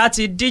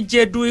láti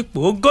díje du ipò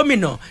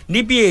gómìnà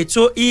níbi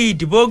ètò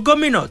ìdìbò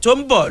gómìnà tó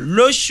ń bọ̀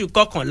lóṣù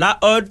kọkànlá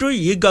ọdún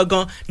yìí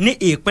gangan ní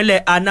ìpínlẹ̀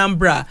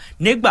Anambra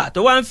nígbà tó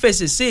wá ń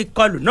fèsì sí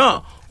ìkọlù náà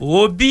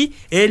Obi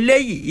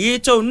eléyìí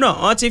tóun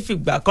náà ti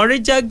fìgbà kan rí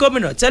jẹ́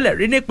gómìnà tẹ́lẹ̀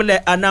rí nípínlẹ̀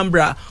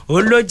Anambra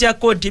òun ló jẹ́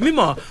kó di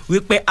mímọ̀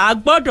wípé a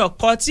gbọ́dọ̀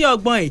kọ tí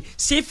ọgbọ́n yìí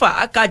sí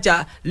fàákàjà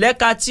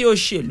lẹ́ka tí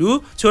òṣèlú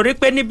torí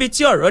pé níbi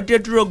tí ọ̀rọ̀ dé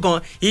dúró gan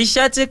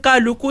iṣẹ́ tí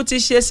kálukú ti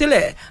ṣe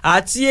sílẹ̀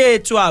àti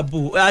ètò ààbò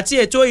àti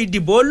ètò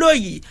ìdìbò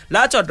olóyìí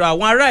látọ̀dọ̀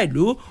àwọn ará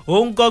ìlú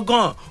òun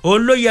gangan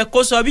òun ló yẹ kó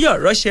sọ bí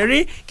ọ̀rọ̀ ṣe rí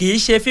kì í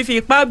ṣe fífi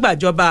ipá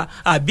gbàjọba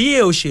àbí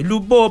òṣèlú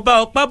bó o bá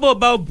ọpá bó o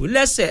bá òbú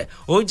lẹ́sẹ̀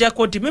ó jẹ́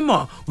kó di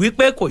mímọ̀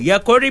wípé kò yẹ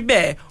kó rí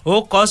bẹ́ẹ̀ ó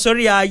kọ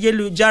sórí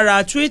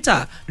ayélujára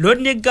Twitter ló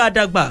ní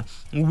gàdàgbà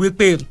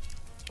wípé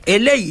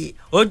eléyìí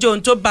ojú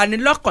ohun tó bani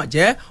lọ́kàn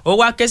jẹ́ ó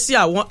wá ké sí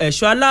àwọn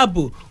ẹ̀ṣọ́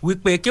aláàbò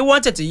wípé kí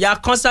wọ́n tètè ya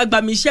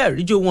kánságbámi iṣẹ́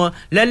ìríjú wọn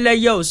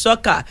lẹ́lẹ́yẹ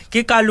òsọ́kà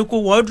kí kálukú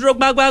wọn dúró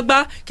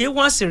gbágbágbá kí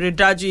wọ́n sì rí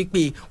dájú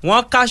pé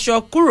wọ́n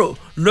káṣọ kúrò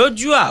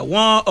lójú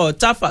àwọn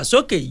ọ̀tá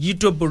fàsókè yìí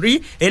tó borí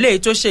eléyìí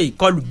tó ṣe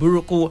ìkọlù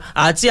burúkú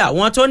àti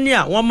àwọn tó ní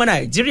àwọn ọmọ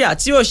nàìjíríà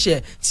tí ò ṣẹ̀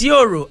tí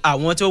ò rò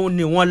àwọn tó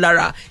ní wọn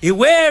lára.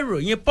 ìwé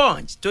ìròyìn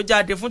punch tó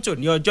jáde fún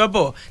tòní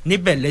ọjọ́bọ̀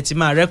níbẹ̀ lẹ ti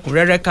máa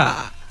rẹ́kùnrẹ́rẹ́ kà.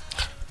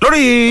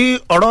 lórí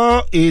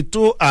ọ̀rọ̀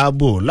ètò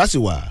ààbò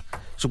lásìwà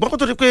ṣùgbọ́n kó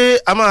tó di pé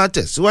a máa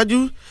tẹ̀síwájú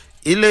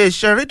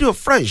iléeṣẹ́ rédíò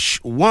fresh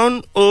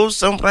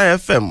 107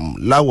 fm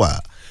láwà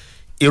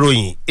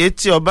ìròyìn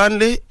etí ọba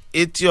ńlé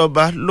etí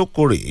ọba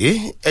lóko rèé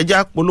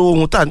ẹja polówó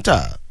ohun tá ń tà.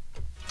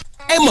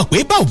 ẹ mọ̀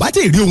pé bá ò bá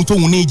tẹ̀ rí ohun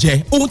tóun ní jẹ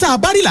ohun tá a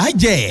bá rí là á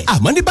jẹ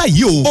àmọ́ ní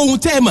báyìí o ohun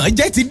tẹ́ ẹ mọ̀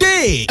jẹ́ ti dé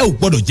ẹ ò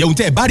gbọ́dọ̀ jẹ ohun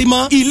tẹ́ ẹ bá rí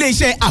mọ́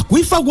iléeṣẹ́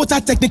Aquifer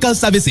Water Technical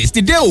Services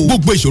ti dé o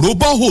gbogbo ìṣòro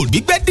borehole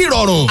gbígbẹ́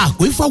dìrọ̀rùn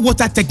Aquifer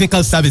Water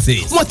Technical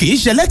Services wọn kì í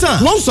ṣe lẹ́tàn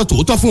wọ́n ń sọ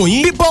tòótọ́ fún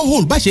yín bí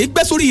borehole bá ṣe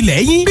gbẹ́ sórí ilẹ̀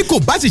yín bí kò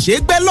bá sì ṣe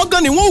gbẹ́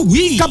lọ́gán ni wọ́n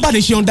wí kábàdé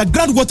ṣe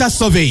underground water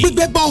survey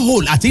gbígbẹ́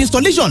borehole àti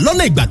installation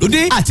lọ́nà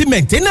ìgbàlódé àti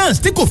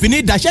maintenance tí kò fi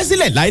ní daṣẹ́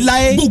sílẹ̀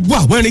láéláé gbogbo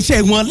àwọn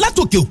irinṣẹ́ wọn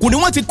látòkè òkun ni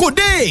wọ́n ti kó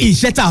dé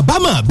iṣẹ́ tá a bá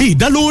mọ̀ bí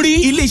ìdánlórí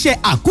iléeṣẹ́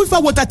Aquifer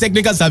Water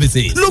Technical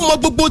Services ló mọ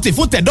gbogbo tì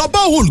fún tẹ̀dọ́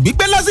borehole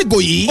gbígbẹ́ lásìkò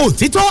yìí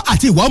òtítọ́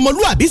àti ìwà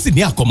ọmọlúwàbí sì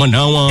ní àkọ́mọ́ná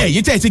wọn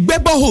ẹ̀yin tẹ́ ti gbẹ́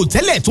borehole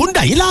tẹ́lẹ̀ tó ń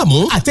dà yín láàmú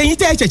àtẹ̀yin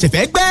tẹ́ ṣẹ̀ṣẹ̀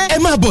fẹ́ gbẹ́ ẹ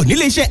máa bọ̀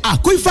nílé iṣẹ́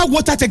Aquifer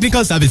Water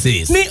Technical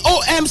Services ní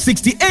OM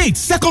 68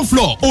 second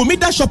floor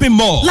Omida shopping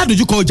mall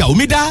ládojúkọ ọjà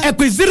Omida ẹ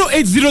pè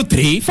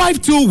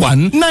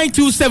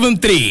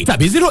 0803-521-9273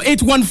 tàbí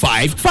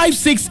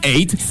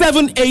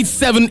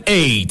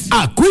 0815-568-7878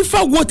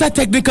 Aquifer Water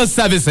Technical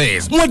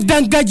Services wọ́n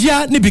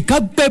dángájá níbi ká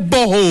gbẹ́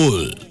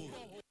borehole.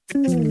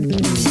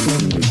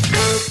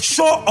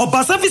 Shaw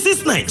Oba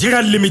Services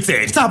Nigeria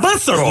Limited tá a bá ń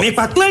sọ̀rọ̀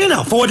nípa clearing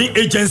and forwarding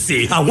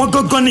agency àwọn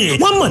gangan ni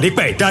wọ́n mọ̀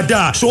nípa ẹ̀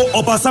dáadáa. Shaw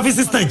Oba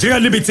Services Nigeria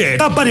Limited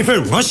tá a bá ní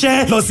fẹ́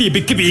ránṣẹ́ lọ sí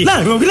ibikíbi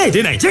láàrin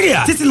orílẹ̀-èdè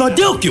Nàìjíríà títí lọ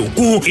dé òkè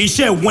òkun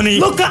iṣẹ́ wọn ni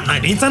local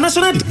and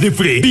international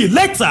delivery bíi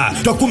letter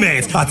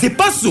document àti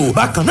parcel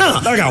bákan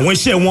náà lára àwọn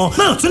iṣẹ́ wọn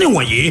náà tún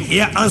níwọ̀nyí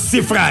air and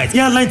sea freight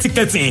airline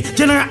ticketing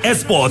general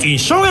export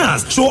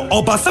insurance. Shaw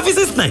Oba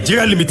Services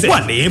Nigeria Limited wà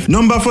ní.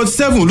 number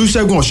 47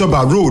 Olúṣẹ́gun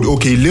Ọ̀ṣọ́bà road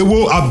Òkè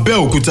Ìléwó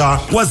Abẹ́òkúta.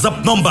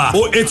 WhatsApp number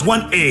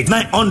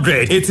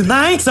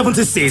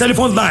 0818-900-8976.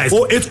 Telephone lines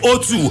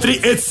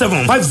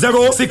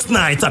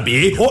 0802-387-5069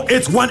 tàbí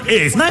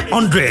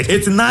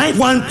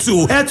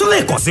 0818-900-8912. Ẹ tún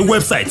lè kàn sí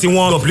wẹ́bsáìtì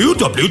wọn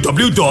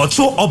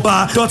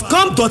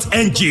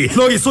www.showoba.com.ng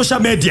lórí social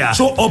media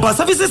Shaw Oba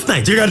Services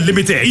Nigeria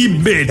Limited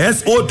email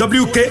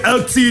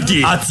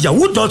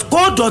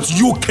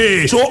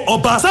sowkltd@yahoo.co.uk. Shaw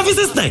Oba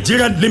Services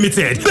Nigeria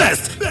Limited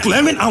best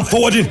clearing and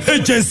forwarding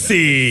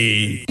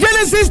agency.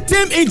 Genesis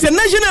Team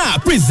International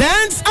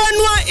presents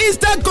Annual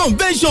Easter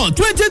Convention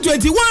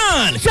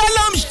 2021.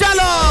 Shalom,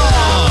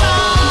 shalom.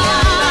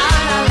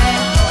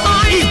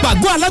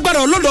 Ìpàgọ́ alágbára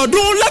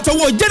ọlọ́dọọdún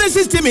látọwọ́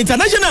Genesis Team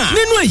International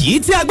nínú èyí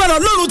tí agbára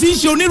Ọlọ́run ti ń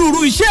ṣe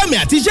onírúurú iṣẹ́ àmì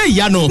àti iṣẹ́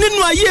ìyanu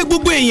nínú ayé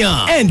gbogbo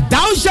èèyàn. And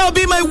thou shall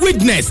be my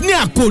witness ní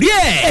àkórí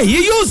ẹ̀. Èyí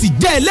yóò sì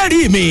jẹ́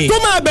ẹlẹ́rìí mi tó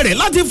máa bẹ̀rẹ̀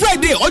láti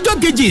Friday ọjọ́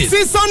kejì sí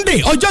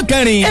Sunday ọjọ́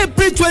kẹrin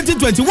April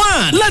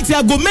 2021 láti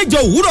aago 8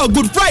 òwúrọ̀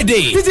Good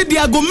Friday títí di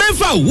aago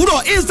 6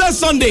 òwúrọ̀ Easter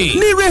Sunday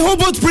ní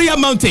Rehoboth Prayer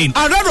Mountain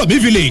Araromi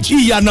Village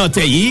Ìyànà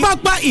Tẹ̀yí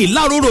Pápá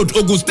Ìlaro Road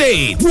Ogun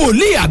State.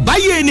 Wòlíì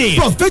àgbáyé ni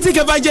Prophetic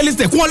Evangelist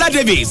Ẹ̀kúnọlá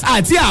Davis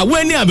àti àwọn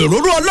ẹni àmì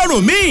òróró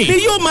Ọlọ́run míì ni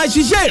yóò máa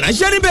ṣiṣẹ́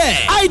ìránṣẹ́ níbẹ̀.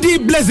 ID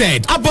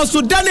Blessed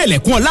Apostle Daniel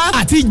Ẹ̀kúnọlá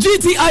àti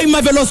GTI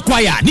Marvelous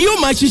Choir ni yóò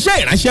máa ṣiṣẹ́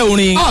ìránṣẹ́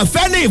orin.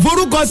 Ọ̀fẹ́ ní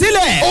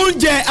ìforúkọsílẹ̀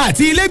oúnjẹ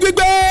àti ilé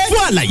gbígbé.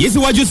 Fún àlàyé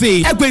síwájú sí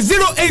ẹ pè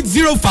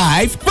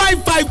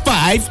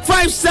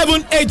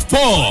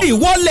 0805-555-5784.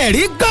 Ìwọlẹ̀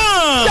rí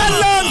gan.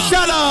 Shalom,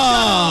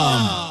 shalom.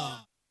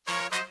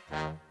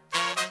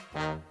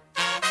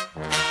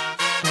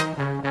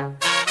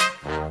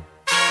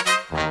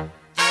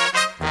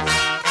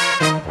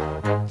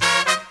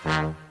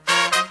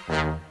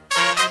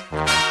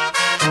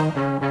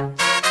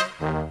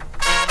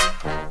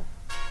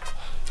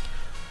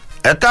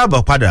 ẹ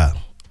káàbọ̀ padà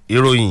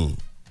ìròyìn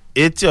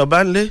etí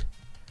ọba ńlé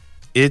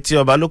etí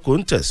ọba lóko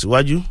ń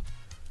tẹ̀síwájú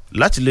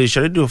láti lè ṣe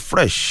rédíò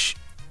fresh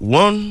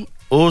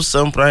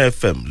 107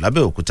 FM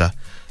lábẹ́òkúta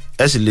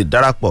ẹ sì lè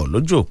darapọ̀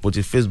lójú òpó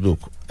ti Facebook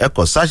ẹ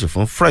kọ sáàṣì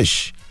fún fresh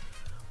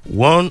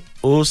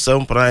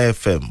 107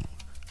 FM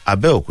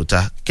abẹ́òkúta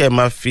kẹ́ ẹ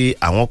máa fi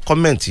àwọn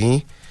kọ́mẹ̀ntì yín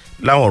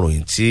láwọn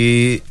ìròyìn tí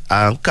a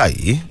ń kà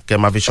yìí kẹ́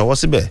ẹ máa fi ṣọwọ́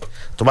síbẹ̀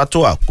tó bá tó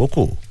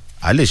àkókò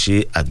a lè ṣe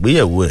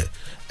àgbéyẹ̀wò ẹ̀.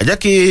 Ẹ jẹ́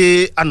kí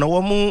a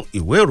náwó mú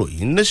ìwé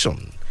ìròyìn Nation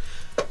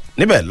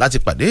níbẹ̀ láti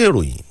pàdé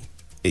ìròyìn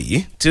èyí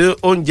tí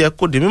ó ń jẹ́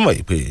kó di mímọ̀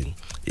yìí pé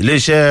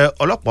iléeṣẹ́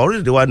ọlọ́pàá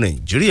orílẹ̀-èdè wa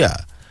Nàìjíríà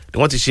ni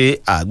wọ́n ti ṣe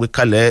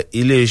àgbékalẹ̀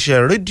iléeṣẹ́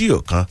rédíò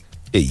kan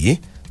èyí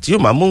tí yóò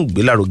máa mú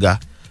ìgbélárugà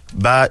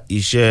bá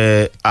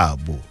iṣẹ́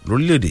ààbò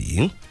lórílẹ̀-èdè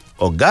yìí.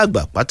 Ọ̀gá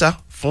àgbà pátá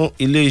fún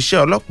iléeṣẹ́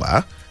ọlọ́pàá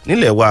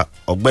nílẹ̀ wa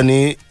ọ̀gbẹ́ni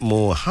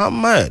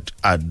Muhammad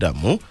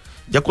Adamu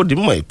jẹ́ kó di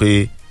mímọ̀ yìí pé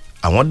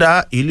àwọn dá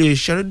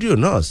iléeṣẹ́ rédíò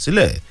náà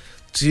sílẹ̀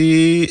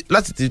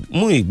láti ti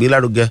mú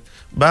ìgbélárugẹ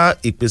bá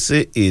ìpèsè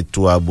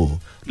ètò ààbò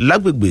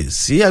lágbègbè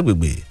sí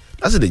àgbègbè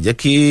láti lè jẹ́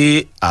kí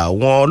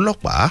àwọn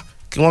ọlọ́pàá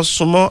kí wọ́n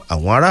súnmọ́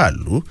àwọn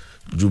aráàlú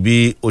ju bí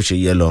ó ṣe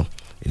yẹ lọ.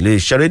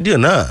 Iléeṣẹ́ rédíò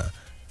náà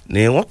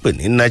ni wọ́n pè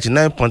ní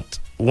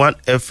 99.1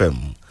 FM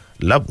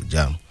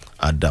l'Àbújá.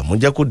 Àdàmú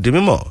jẹ́ kó di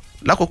mímọ̀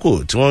lákòókò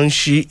tí wọ́n ń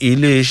ṣí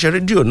iléeṣẹ́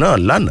rédíò náà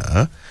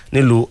lánàá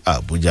nílùú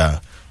Àbújá.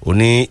 Ó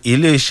ní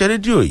iléeṣẹ́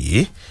rédíò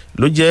yìí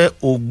ló jẹ́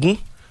ogún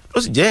ló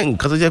sì jẹ́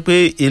nǹkan tó jẹ́ pé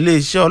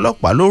iléeṣẹ́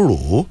ọlọ́pàá ló rò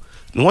ó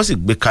ni wọ́n sì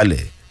gbé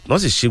kalẹ̀ wọ́n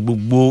sì ṣe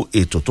gbogbo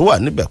ètò tó wà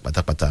níbẹ̀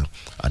pátápátá.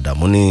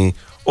 Àdàmú ni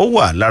ó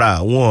wà lára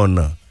àwọn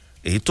ọ̀nà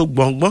èyí tó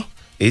gbọ̀ngbọ́n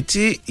èyí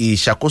tí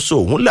ìṣàkóso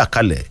òun là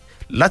kalẹ̀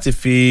láti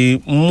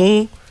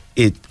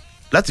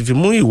fi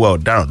mú ìwà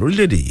ọ̀daràn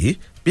lórílẹ̀‐èdè yìí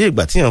bí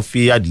ìgbà tí yàn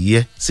fi adìyẹ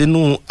sínú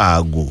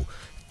àgò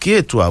kí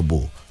ètò ààbò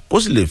kó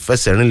sì lè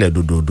fẹsẹ̀ rinlẹ̀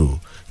dòdòdò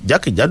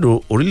jákèjádò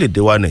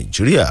orílẹ̀‐èdè wa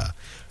Nàìjíríà.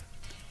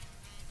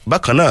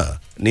 Bákan náà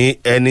ni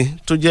ẹni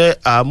tó jẹ́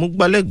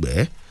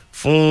amúgbálẹ́gbẹ̀ẹ́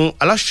fún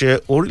aláṣẹ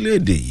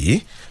orílẹ̀‐èdè yìí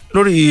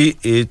lórí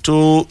ètò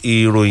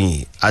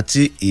ìròyìn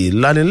àti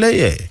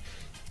ìlanilẹ́yẹ̀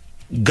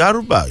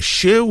Garba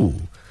Shehu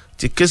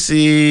ti ké sí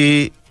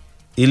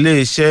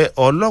iléeṣẹ́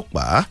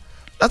ọlọ́pàá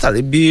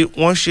látàrí bí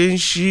wọ́n ṣe ń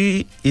ṣí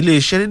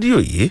iléeṣẹ́ rédíò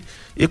yìí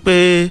pé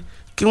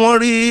kí wọ́n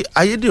rí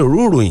ayédèrú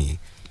ìròyìn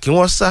kí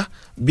wọ́n sá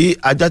bí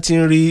ajá ti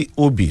ń rí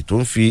obì tó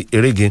ń fi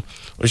erége.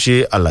 Ó ṣe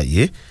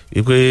àlàyé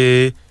wípé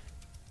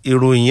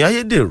ìròyìn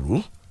ayédèrú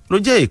ló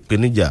jẹ́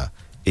ìpèníjà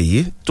èyí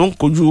tó ń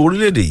kojú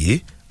orílẹ̀-èdè yìí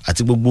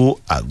àti gbogbo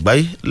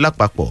àgbáyé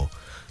lápapọ̀.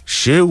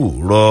 Shehu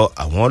rọ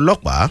àwọn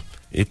ọlọ́pàá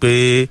wípé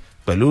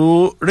pẹ̀lú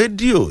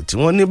rédíò tí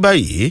wọ́n ní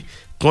báyìí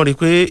kí wọ́n rí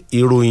pé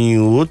ìròyìn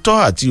òótọ́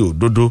àti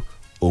òdodo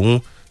òun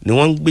ni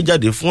wọ́n ń gbé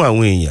jáde fún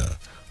àwọn èèyàn.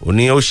 Ó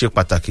ní ó ṣe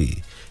pàtàkì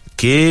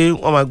kí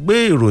wọ́n máa gbé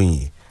ìròyìn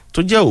tó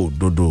jẹ́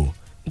òdodo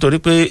nítorí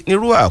pé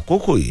nírú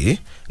àkókò yìí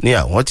ni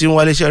àwọn tí ń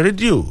wá iléeṣẹ́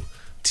rédíò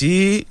tí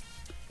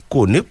kò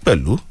ní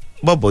pẹ̀lú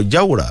bọ́bọ̀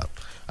jáwòrà.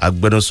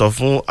 Agbẹnusọ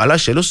fún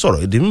aláṣẹ ló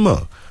sọ̀rọ̀ ìdí mímọ̀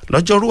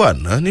lọ́jọ́rú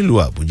àná nílùú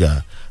Àbújá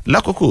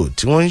lákòókò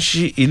tí wọ́n ń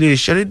ṣí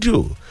iléeṣẹ́ rédíò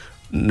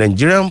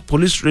Nigerian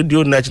Police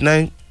Radio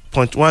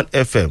 99.1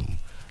 FM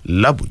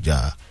l'Àbújá.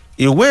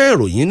 Ìwé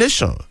ìròyìn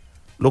Nation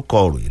ló kọ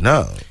ìròyìn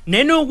náà.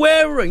 Nínú ìwé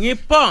ìròyìn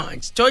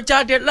Punch tó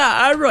jáde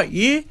láàárọ̀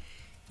yìí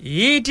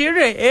ìdí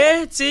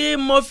rèé tí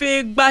mo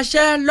fi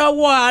gbaṣẹ́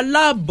lọ́wọ́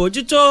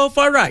alábòjútó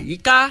fọ́rọ̀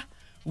àyíká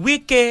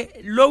Wike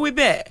ló wí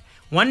bẹ́ẹ̀.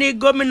 Wọ́n ní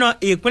gómìnà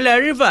ìpínlẹ̀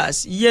Rivers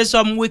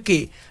Nyesom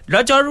Wike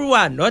lọ́jọ́rú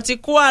àná ti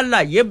kó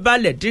àlàyé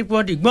balẹ̀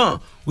dígbọ̀ndígbọ̀n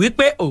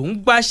wípé òun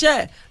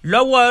gbaṣẹ́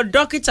lọ́wọ́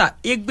dókítà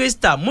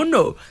Igbista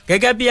Muno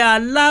gẹ́gẹ́ bí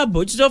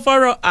alábòjútó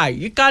fọ́rọ̀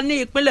àyíká ní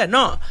ìpínlẹ̀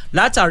náà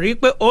látàrí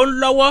pé ó ń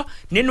lọ́wọ́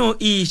nínú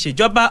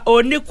ìṣèjọba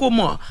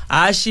oníkùmọ̀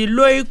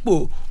àṣìlò ipò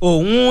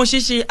òun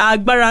ṣíṣe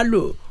agbára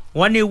lò.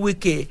 Wọ́n ní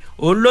Wike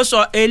òun ló sọ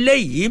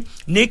eléyìí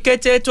ní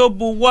kété tó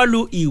buwọ́lu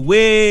ìwé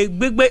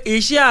gbígbé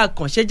iṣẹ́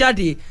àkànṣe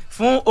jáde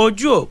fún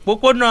ojú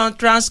òpópónà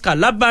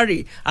Trans-Calabari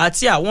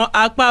àti àwọn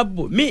apá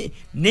bòmíì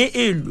ní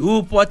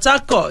ìlú Port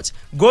Harcourt.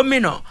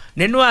 Gómìnà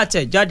nínú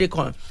àtẹ̀jáde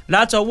kan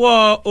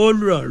látọwọ́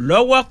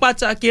olùrànlọ́wọ́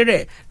pàtàkì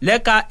rẹ̀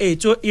lẹ́ka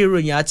ètò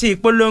ìròyìn àti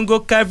ìpolongo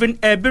Kevin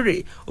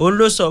Ebiri òun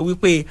ló sọ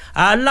wípé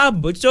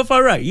alábòjútó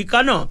fọ́rọ̀ àyíká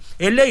náà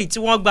eléyìí tí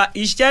wọ́n gba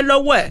iṣẹ́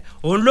lọ́wọ́ ẹ̀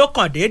òun ló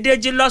kàn déédéé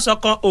jí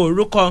lọ́sàn-án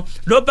òru kan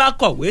ló bá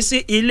kọ̀wé sí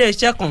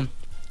iléeṣẹ́ kan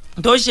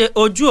tó ṣe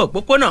ojú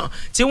òpópónà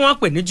tí wọ́n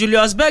pè ní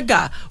Julius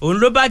Berger. Òun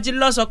ló bá jí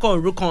lọ́sọ̀kan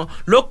òru kan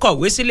ló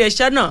kọ̀wé sílé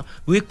iṣẹ́ náà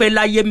wípé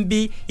láyé ń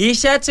bí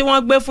iṣẹ́ tí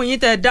wọ́n gbé fún yín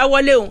tẹ́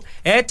dáwọ́lé òun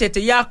ẹ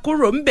tètè ya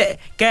kúrò ńbẹ̀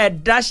kẹ́ ẹ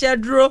dáṣẹ́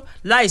dúró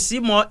láìsí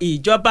mọ̀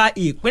ìjọba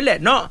ìpínlẹ̀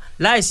náà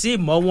láìsí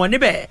ìmọ̀ wọn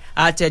níbẹ̀.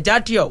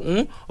 Àtẹ̀jáde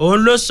ọ̀hún òun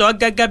ló sọ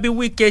gẹ́gẹ́ bí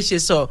Wike ṣe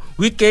sọ.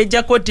 Wike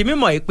jẹ́ kó di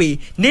mímọ̀ pé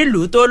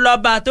nílùú tó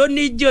lọ́ba tó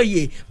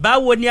níjòyè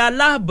báwo ni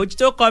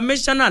alábòjútó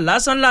kọmíṣánná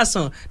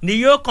lásánlàsàn ni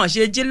yóò kàn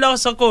ṣe jí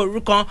lọ́sọ̀kan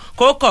òru kan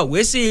kó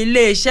kọ̀wé sí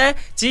iléeṣẹ́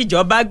tí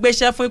ìjọba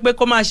gbéṣẹ́ fún pé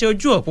kó máa ṣe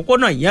ojú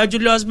òpópónà ìyẹn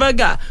Julius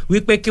Berger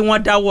wípé kí wọ́n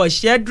dáwọ́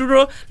iṣẹ́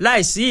dúró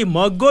láìsí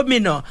ìmọ̀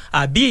gómìnà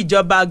àbí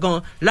ìjọba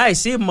gan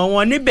láìsí ìmọ̀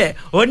wọn níbẹ̀.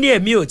 Ó ní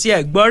èmi ò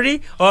tiẹ̀ gbọ́ rí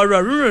ọ̀rọ̀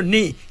rúrùn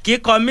ní kí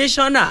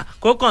kọmíṣánná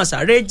kó kàn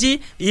sáré jí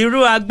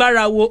irú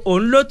agbára wo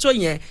òun ló tó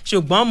yẹn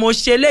ṣùgbọ́n mo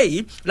ṣe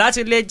léyìí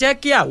láti lè jẹ́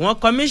kí àwọn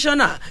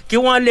kọmíṣánná kí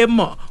wọ́n lè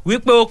mọ̀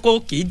wípé oko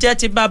kì í jẹ́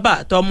ti bàbá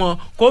àtọmọ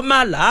kó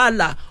má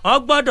làálàá wọ́n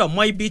gbọ́dọ̀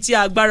mọ ibi tí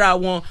agbára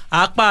wọn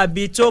apá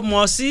ibi tó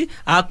mọ sí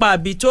apá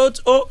ibi tó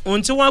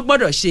ohun tí wọ́n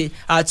gbọ́dọ̀ ṣe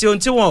àti ohun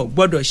tí wọ́n ò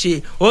gbọ́dọ̀ ṣe.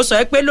 Ó sọ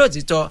pé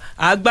lóòtítọ́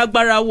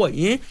agbágbára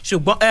wọ̀nyí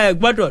ṣùgbọ́n ẹ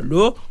gbọ́dọ̀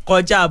lò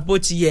kọjá bó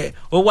ti yẹ.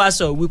 Ó wá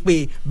sọ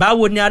wípé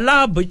báwo ni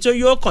aláàbòjútó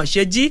yóò kàn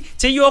ṣe jí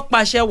tí yóò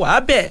pàṣẹ wàá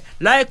bẹ̀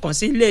láì kàn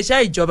sí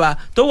iléeṣẹ́ ìjọba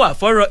tó wà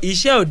fọ́rọ̀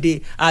iṣẹ́ òde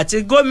àti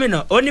gómìnà.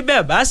 Ó ní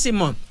bẹ́ẹ̀ bá sì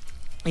mọ̀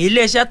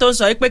iléeṣẹ́ tó ń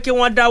sọ wípé kí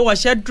wọ́n dáwọ́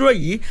iṣẹ́ dúró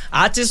yìí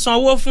àti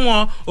sanwó fún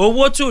wọn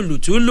owó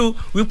tùlùtùlù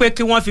wípé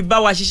kí wọ́n fi bá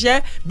wa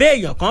ṣiṣẹ́ bí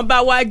èèyàn kan bá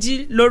wá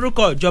jí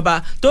lórúkọ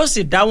ìjọba tó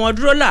sì dá wọn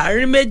dúró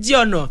láàrin méjì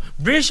ọ̀nà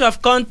breach of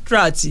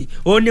contract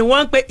ò ní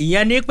wọ́n ń pè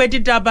ìyẹn ní pé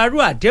dídàbàrú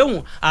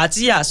àdéhùn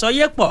àti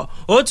àsọyépọ̀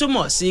ó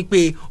túmọ̀ sí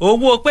pé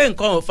owó pé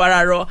nǹkan ò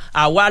fararọ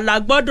àwa la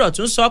gbọ́dọ̀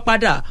tún sọ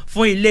padà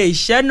fún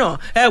iléeṣẹ́ náà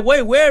ẹ wo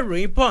ìwé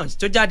ìròyìn Punch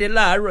tó jáde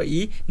láàárọ̀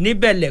yìí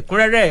níbẹ̀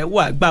lẹ́kúnrẹ́rẹ́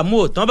wà gbàmú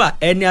òtánbà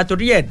ẹni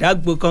àtòrí ẹ̀dá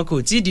gbó kan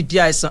kò tí dìde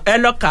àìsàn ẹ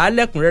lọ́ka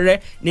lẹ́kùnrẹ́rẹ́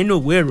nínú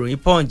ìwé ìròyìn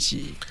Punch.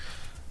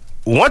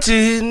 wọ́n ti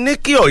ní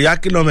kí ọ̀yá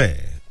kìlọ́mẹ̀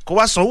kó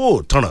wá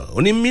sanwó tọ̀ràn ó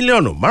ní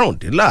mílíọ̀nù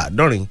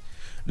márùndínláàádọ́rin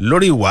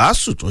lórí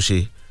wàásù tó ṣe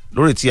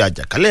lórí ti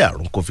àjàkálẹ̀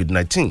àrùn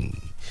COVID-19.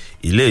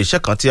 ilé-iṣẹ́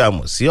kan tí a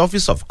mọ̀ sí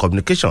Office of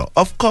Communication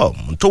Ofcom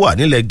tó wà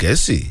nílẹ̀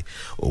Gẹ̀ẹ́sì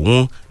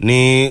òun ni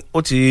ó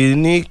ti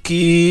ní kí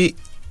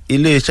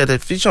ilé-iṣẹ́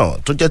tẹlifíṣàn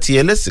tó jẹ́ ti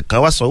ẹlẹ́sìn kan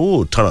wá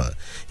sanwó tọ̀ràn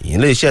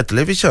ilé-iṣẹ́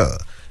tẹlifíṣàn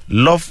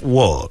Love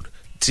World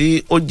tí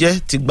ó jẹ́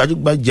ti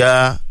gbajúgbajà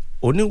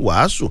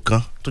oníwàásù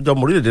kan tó jẹ́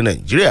ọmọ orílẹ̀-èdè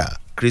Nàìjíríà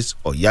Chris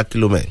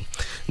Oyakhilome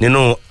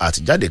nínú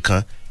àtijáde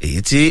kan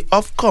èyí tí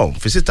Ofcom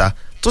fi síta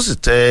tó sì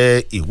tẹ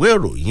ìwé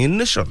ìròyìn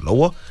Nation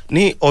lọ́wọ́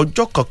ní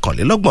ọjọ́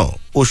 21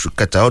 oṣù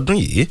kẹta ọdún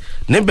yìí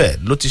níbẹ̀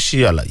ló ti ṣe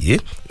àlàyé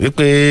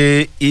wípé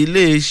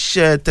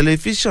iléeṣẹ́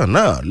tẹlifíṣàn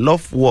náà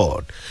Love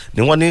World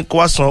ni wọ́n ní kó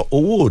wá san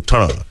owó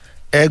ìtanràn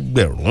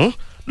ẹgbẹ̀rún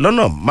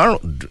lọ́nà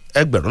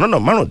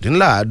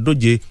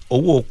márùndínláàádóje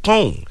owó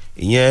pọ́ùn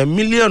ìyẹn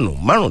mílíọ̀nù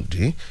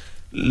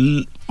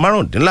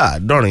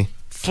márùndínláàádọ́rin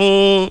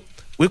fún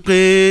wípé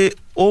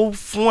ó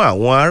fún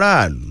àwọn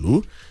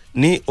aráàlú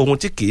ní ohun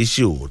tí kìí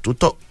ṣe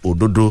òtítọ́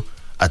òdodo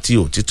àti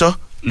òtítọ́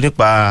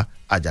nípa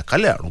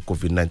àjàkálẹ̀ àrùn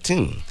COVID-19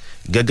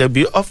 gẹ́gẹ́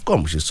bí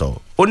Ofcom ṣe sọ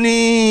ó ní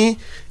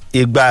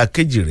ìgbà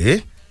kejì rèé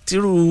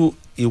tírú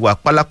ìwà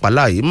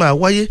pálapàla yìí máa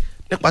wáyé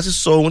nípa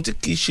sísọ ohun tí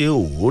kìí ṣe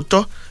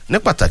òótọ́ ní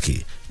pàtàkì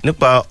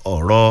nípa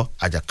ọ̀rọ̀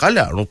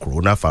àjàkálẹ̀ àrùn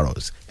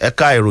coronavirus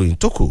ẹ̀ka ìròyìn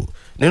tó kù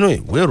nínú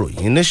ìwé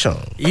ìròyìn Nation.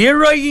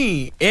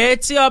 ìròyìn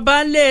etí ọba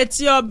ńlẹ̀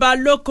etí ọba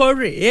lóko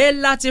rèé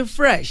láti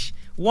Fresh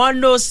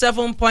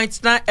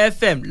 107.9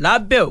 FM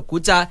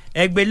lábẹ́òkúta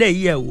ẹgbẹ́lẹ́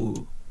yìí ẹ̀ wò.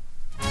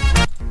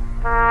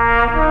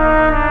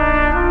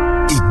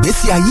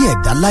 ìgbésí ayé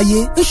ẹ̀dá láyé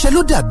ńṣe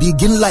ló dàbí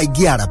igi ńlá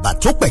igi àràbà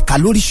tó pẹ̀ka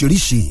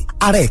lóríṣiríṣi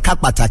ara ẹ̀ka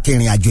pàtàkì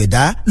ìrìn àjò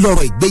ẹ̀dá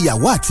lọ́rọ̀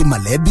ìgbéyàwó àti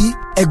mọ̀lẹ́bí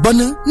ẹ̀gbọ́n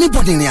ná níbo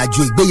ni ìrìn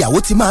àjò ìgbéyàwó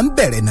ti máa ń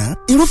bẹ̀rẹ̀ ná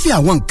irúfẹ́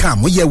àwọn nǹkan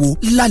àmúyẹ̀wò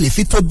la lè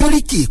fi tó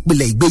bíríkì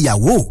ìpìlẹ̀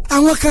ìgbéyàwó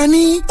àwọn kan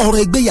ní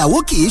ọ̀rọ̀ ìgbéyàwó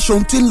kì í ṣe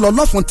ohun tí ń lọ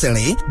lọ́fun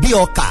tìrín bí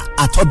ọkà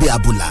àtọbẹ̀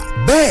àbùlà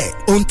bẹ́ẹ̀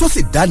ohun tó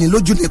sì dáni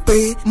lójú ni pé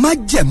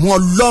májẹ̀mú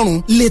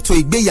Ọlọ́run létò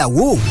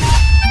ìgbéyàwó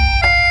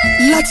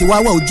láti wá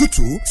wá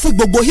ojútùú sí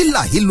gbogbo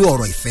hílàhílo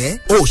ọ̀rọ̀ ìfẹ́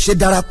ó ṣe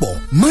darapọ̀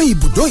mọ́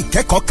ibùdó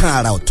ìkẹ́kọ̀ọ́ kan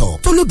àrà ọ̀tọ̀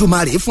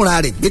t'Olódùmarè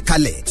fúnra rẹ̀ gbé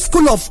kalẹ̀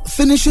School of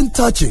Finishing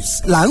Touches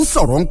là ń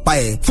sọ̀rọ̀ ń pa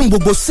ẹ̀ fún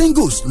gbogbo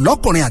singles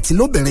lọ́kùnrin àti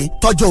lóbìnrin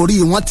tọ́jọ́ orí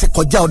wọn ti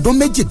kọjá ọdún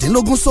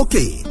 18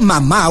 sókè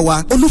màmá wa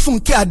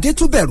Olúfúnkẹ́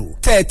Adétúbẹ̀rù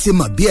tẹ́ ẹ ti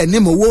mọ̀ bí ẹni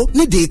mowó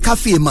nídìí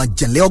káfí ìmọ̀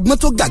jẹ̀lẹ̀ ọgbọ́n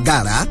tó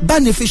gàgàrà bá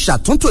ní fi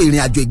ṣàtúntò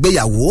ìrìn àjò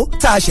ìgbéyàwó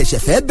tá a ṣẹ̀ṣẹ̀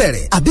fẹ́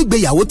bẹ̀rẹ̀ àbí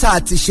ìgbéyàwó tá a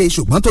ti ṣe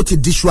ṣùgbọ́n tó ti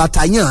diṣu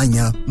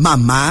àtayànyàn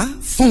màmá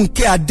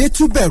Fúnkẹ́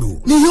Adétúbẹ̀rù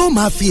ni yóò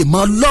máa fi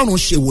ìmọ̀ Ọlọ́run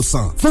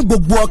ṣèwòsàn fún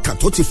gbogbo ọkàn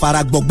tó ti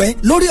fara gbọgbẹ́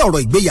lórí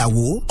ọ̀rọ̀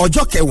ìgbéyàwó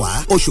ọjọ́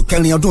 10 oṣù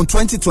kẹrin ọdún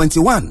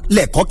 2021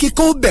 lẹ́kọ̀ọ́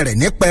kíkọ́ bẹ̀rẹ̀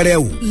ní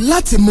pẹrẹu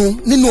láti mu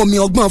nínú omi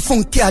ọgbọ́n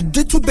Fúnkẹ́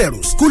Adétúbẹ̀rù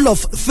School of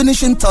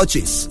Finishing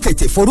Touches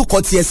tètè forúkọ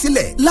tiẹ̀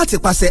sílẹ̀ láti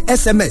pàṣẹ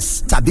SMS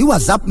tàbí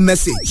WhatsApp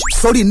message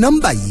sórí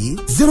nọ́mbà yìí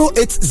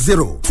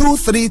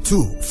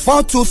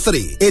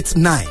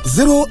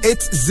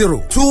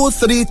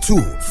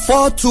 080-232-42389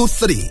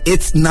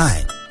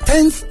 080-232-42389.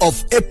 10th of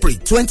April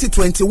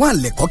 2021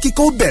 lẹ́kọ̀ọ́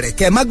kíkọ́ bẹ̀rẹ̀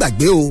kẹ́ má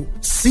gbàgbé o.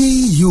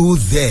 See you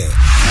there.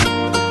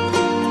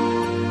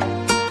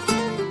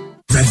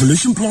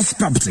 Revolution Plus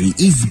Property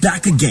is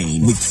back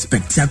again with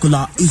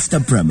spectacular Easter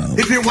promo.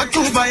 If you want to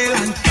buy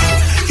land,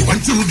 you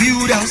want to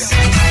build house.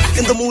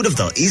 In the mood of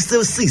the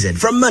Easter season,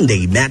 from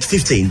Monday, March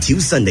 15th to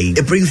Sunday,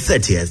 April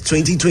 30th,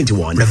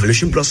 2021,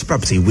 Revolution Plus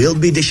Property will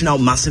be dishing out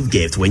massive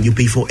gift when you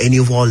pay for any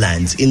of our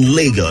lands in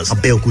Lagos,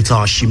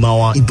 Abeokuta,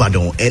 Shimawa,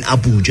 Ibadan, and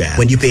Abuja.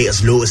 When you pay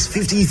as low as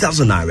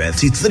 50,000 naira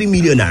to 3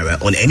 million naira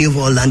on any of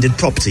our landed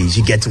properties,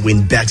 you get to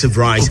win bags of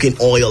rice, cooking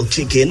oil,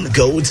 chicken,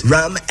 goat,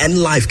 ram, and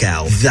live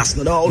cow. That's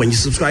not all. When you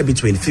subscribe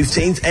between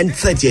 15th and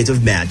 30th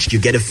of March, you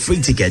get a free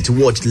ticket to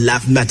watch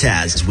Laugh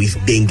Matters with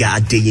Benga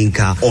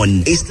Adeyinka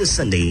on Easter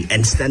Sunday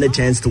and stand a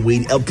chance to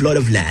win a plot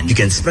of land. You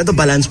can spread the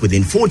balance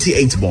within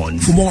 48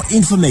 months. For more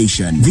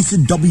information,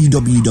 visit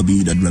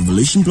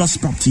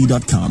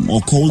www.revolutionplusproperty.com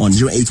or call on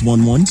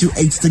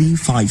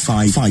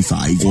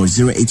 0811-283-5555 or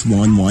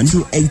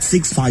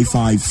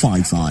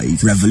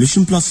 0812-286-5555.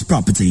 Revolution Plus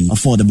Property,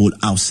 affordable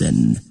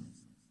housing.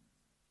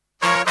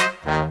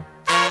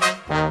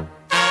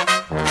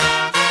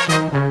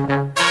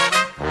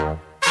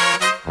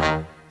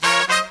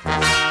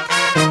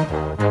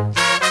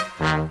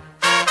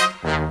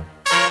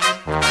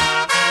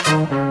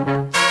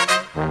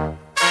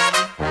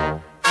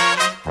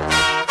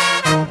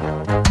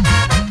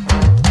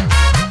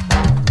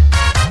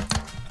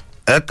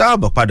 ẹ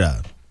káàbọ̀ padà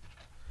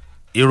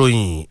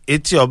ìròyìn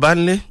etí ọba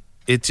ńlé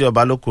etí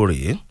ọba lóko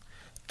rèé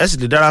ẹ sì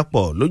lè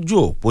darapọ̀ lójú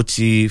òpó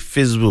ti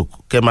Facebook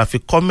kẹ́ máa fi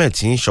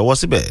kọ́mẹ̀ntì ń ṣọwọ́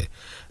síbẹ̀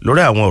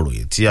lórí àwọn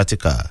ìròyìn tí a ti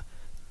kà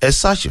ẹ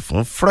sáàṣì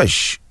fún Fresh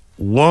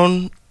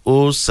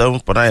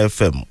 107.9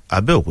 FM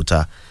Abẹ́òkúta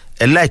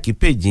ẹ láìkí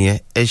péjì yẹn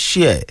ẹ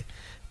ṣí ẹ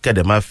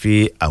kẹ́dẹ̀ máa fi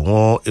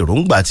àwọn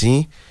èròǹgbà tí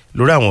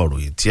lórí àwọn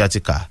ìròyìn tí a ti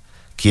kà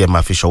kí ẹ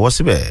máa fi ṣọwọ́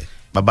síbẹ̀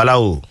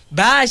babaláwo.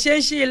 bá a ṣe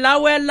ń ṣe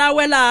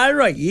láwẹ́láwẹ́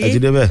láàárọ̀ yìí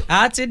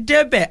a ti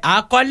débẹ̀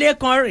àkọlé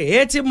kan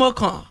rèé tí mo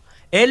kàn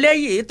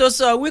eléyìí tó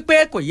sọ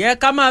wípé kò yẹ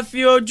ká máa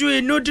fi ojú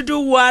inú dúdú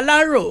wo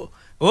alárò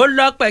ó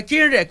lọ pẹ̀kí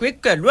rẹ̀ pé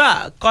pẹ̀lú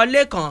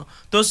àkọlé kan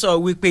tó sọ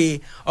wípé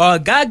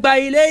ọ̀gá àgbà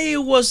ilé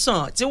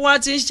ìwòsàn tí wọ́n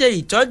ti ń ṣe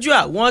ìtọ́jú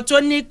àwọn tó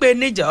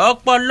nípèníjà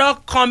ọpọlọ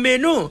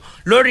kọminú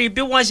lórí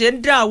bí wọ́n ṣe ń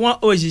dá àwọn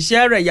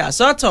òṣìṣẹ́ rẹ̀ yà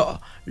sọ́tọ̀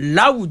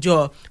láwùjọ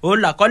ó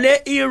làkọlé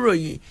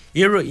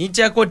ìròyìn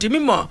jẹ́ kó di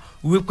mímọ̀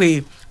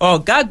wípé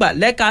ọ̀gá àgbà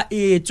lẹ́ka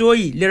ètò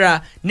ìlera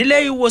nílé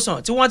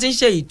ìwòsàn tí wọ́n ti ń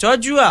ṣe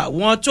ìtọ́jú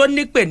àwọn tó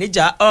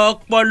nípèníjà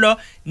ọpọlọ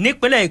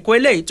nípínlẹ̀ Èkó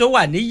eléyìí tó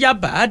wà ní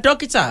Yaba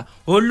dókítà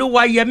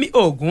Olúwayẹmí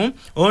Ògún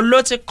òun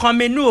ló ti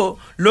kọminú o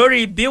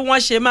lórí bí wọ́n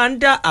ṣe máa ń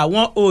dá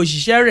àwọn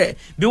òṣìṣẹ́ rẹ̀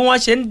bí wọ́n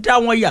ṣe ń dá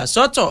wọn yà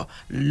sọ́tọ̀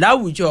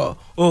láwùjọ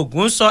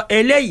Ògún sọ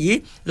eléyìí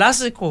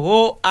lásìkò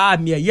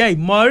àmì ẹ̀yẹ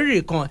ìmọrírì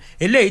kan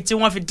eléyìí tí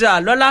wọ́n fi dá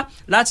a lọ́lá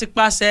láti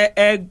pàṣẹ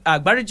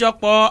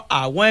àgbáríjọpọ̀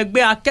àwọn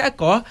ẹgbẹ́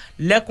akẹ́kọ̀ọ́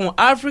lẹ́kùn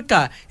Áfíríkà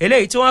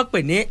eléyìí tí wọ́n pè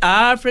ní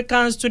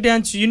African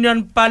Student Union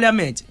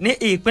Parliament ní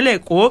ìpínlẹ̀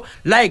Èkó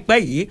láìpẹ́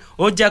yìí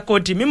ó jẹ́ kó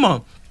di mímọ̀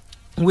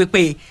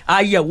wípé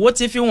àyẹ̀wò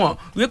ti fi wọ́n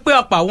wípé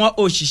ọ̀pọ̀ àwọn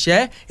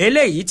òṣìṣẹ́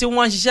eléyìí tí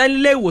wọ́n ń ṣiṣẹ́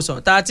nílé ìwòsàn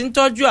tá a ti ń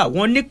tọ́jú àwọn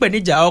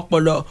onípèníjà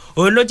ọpọlọ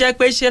òun ló jẹ́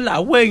pé ṣe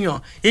làwọn èèyàn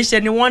iṣẹ́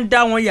ni wọ́n ń dá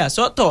wọn yà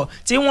sọ́tọ̀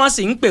tí wọ́n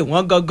sì ń pè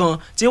wọ́n gangan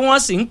tí wọ́n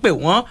sì ń pè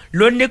wọ́n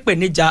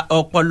lónípèníjà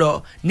ọpọlọ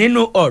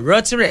nínú ọ̀rọ̀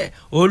tirẹ̀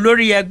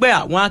olórí ẹgbẹ́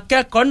àwọn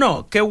akẹ́kọ̀ọ́ náà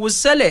Kéwu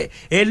Sẹ́lẹ̀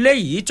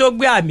eléyìí tó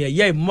gbé àmì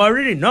ẹ̀yẹ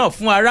ìmọrírì náà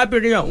fún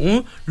arábìnrin ọ̀hún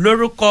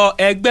lórúkọ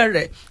ẹgbẹ́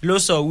rẹ̀ ló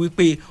sọ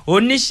wípé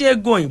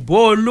oníṣègùn òyìnbó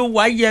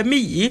Olúwayẹmí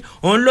yìí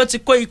òun ló ti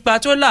kó ipa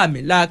tó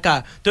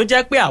làmìlaka tó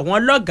jẹ́ pé àwọn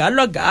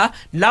lọ́gàálọ́gàá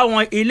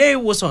láwọn ilé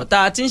ìwòsàn tá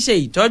a ti ń ṣe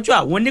ìtọ́jú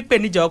àwọn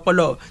onípèníjà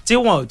ọpọlọ tí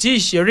wọn ò tí ì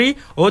ṣe rí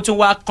ó tún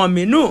wá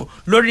kànmínú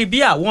lórí bí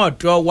àwọn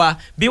ọ̀dọ́ wa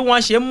bí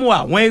wọ́n ṣe mú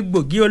àwọn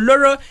egbògi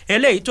olóró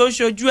eléyìí tó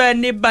ṣojú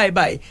ẹni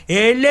báibái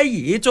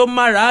eléyìí tó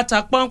mára ta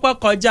pọ́npọ́n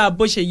kọjá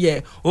bó ṣe yẹ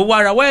ó wá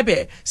rawọ́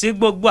ẹ̀bẹ̀ sí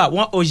gbogbo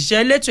àwọn òṣìṣẹ́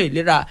elétò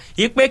ìlera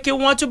ìpè kí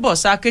wọ́n túbọ̀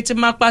sá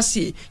kétímápá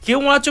sí kí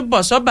wọ́n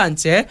túbọ̀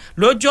sọ́bàǹtẹ́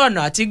lójú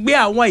ọ̀nà àti gbé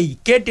àwọn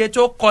ìkéde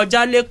tó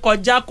kọjá lé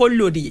kọjá kó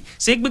lòdì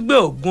sí gbígbé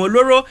oògùn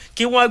olóró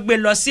kí wọ́n gbé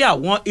lọ sí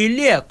àwọn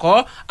ilé ẹ̀kọ́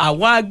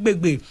àwọn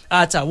agbègbè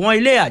àtàwọn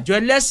ilé àjọ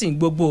ẹlẹ́sìn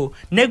gbogbo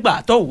nígbà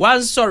tó wá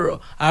ń sọ̀rọ̀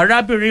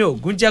arábìnrin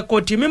Ògún jẹ́ kó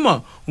di mímọ̀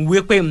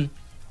wípé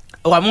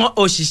àwọn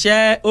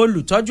òṣìṣẹ́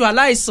olùtọ́jú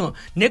aláìsàn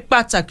ní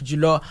pàtàkì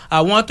jùlọ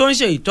àwọn tó ń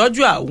ṣe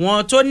ìtọ́jú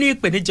àwọn tó ní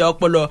ìpèníjà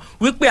ọpọlọ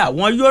wípé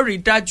àwọn yóò rí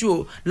dájú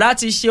o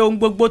láti ṣe ohun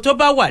gbogbo tó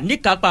bá wà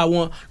níkápá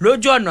wọn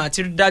lójú ọ̀nà àti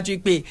rí dájú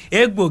pé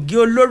egbògi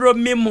olóró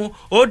mímu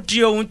ó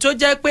di ohun tó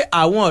jẹ́ pé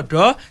àwọn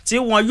ọ̀dọ́ tí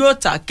wọn yóò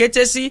ta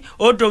kété sí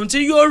ó di ohun tí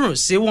yóò rùn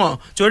sí wọn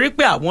torí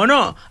pé àwọn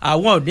náà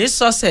àwọn ò ní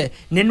sọ̀sẹ̀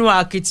nínú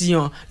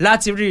akitiyan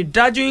láti rí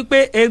dájú wípé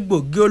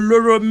egbògi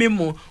olóró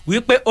mímu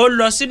wípé ó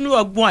lọ sínú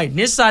ọgbọ́n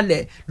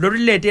àìnísàlẹ̀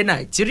lórílẹ̀‐èdè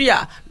Nàìjíríà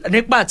ní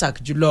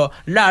pàtàkì jùlọ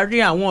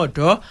láàrin àwọn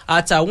ọ̀dọ́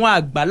àtàwọn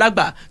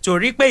àgbàlagbà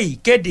torí pé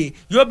ìkéde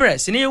yóò bẹ̀rẹ̀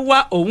sí ní wá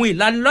ohun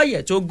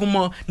ìlanilọ́yẹ̀ tó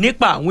gúnmọ́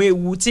nípa àwọn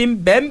ewu tí ń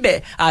bẹ́ẹ̀nbẹ́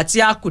àti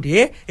akùdé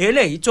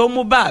eléyìí tó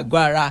mú bá àgọ́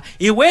ara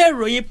ìwé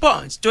ìròyìn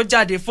Punch tó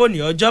jáde fóònù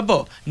Ọjọ́bọ̀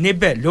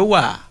níbẹ̀ ló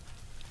wà.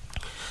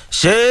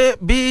 ṣé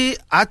bí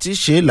a ti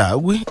ṣe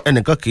làáwí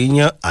ẹnìkan kì í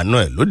yan àna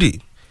ẹ̀ lódì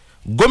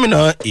gómìnà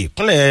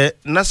ìpínlẹ̀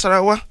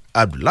Nasarawa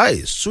Abdullahi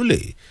Sule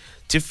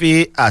ti fi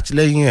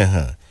àtìlẹ́yìn ẹ̀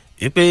hàn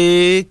wípé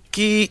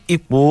kí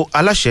ipò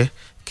aláṣẹ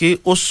kí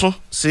ó sún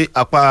sí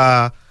apá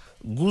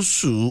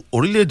gúúsù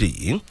orílẹ̀-èdè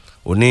yìí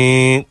ó ní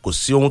kò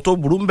sí ohun tó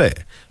burú mbẹ̀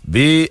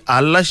bí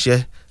aláṣẹ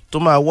tó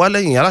máa wá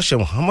lẹ́yìn aláṣẹ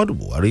Muhammadu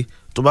Buhari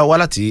tó bá wá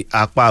láti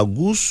apá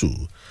gúúsù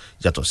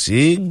yàtọ̀ sí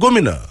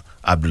gómìnà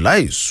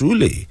Abdullahi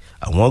Sule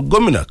àwọn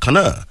gómìnà kan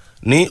náà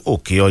ní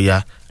Òkè Ọya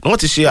ni wọ́n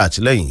ti ṣe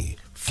àtìlẹ́yìn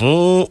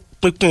fún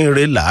pínpín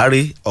ire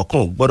láàárẹ̀ ọ̀kan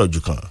ò gbọ́dọ̀ jù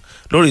kan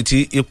lórí ti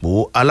ipò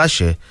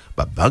aláṣẹ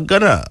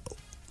Babagana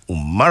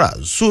Umara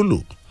Zulu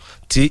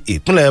ti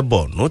ìpínlẹ̀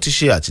Borno ti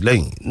ṣe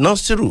àtìlẹ́yìn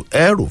Nasiru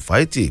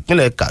El-Rufai ti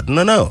ìpínlẹ̀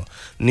Kaduna náà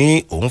ní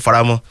òun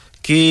faramọ́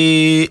kí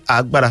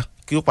agbára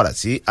kí ó padà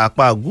sí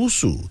apá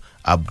gúúsù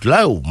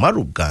Abdullahi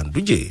Umaru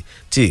Ganduje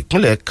ti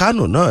ìpínlẹ̀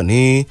Kano náà ní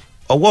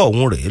ọwọ́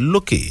òun rẹ̀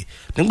lókè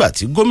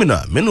nígbàtí gómìnà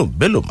Aminu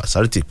Bello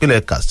Masari ti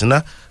ìpínlẹ̀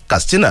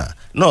Katsina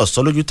náà sọ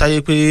lójú táyé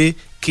pé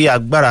kí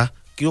agbára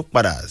kí ó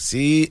padà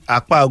sí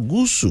apá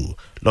gúúsù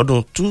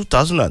lọ́dún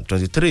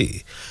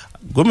 2023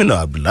 gómìnà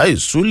Abdullahi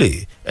Sule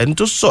ẹni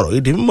tó sọ̀rọ̀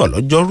èdè mímọ̀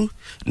lọ́jọ́rú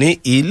ní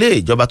ilé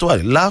ìjọba tó wà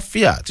ní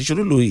Láfíà tí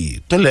ṣolúlu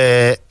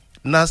ìpínlẹ̀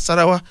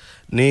Nasarawa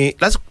ní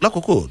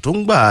lákòókò tó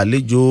ń gbà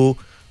àlejò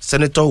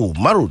sẹ́nẹ́tọ̀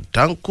Umaru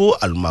Danko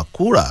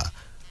Almakura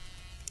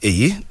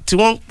èyí tí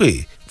wọ́n ń pè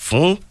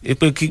fún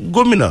pé kí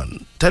gómìnà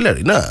tẹ́lẹ̀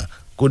rí náà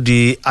kó di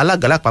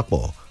alága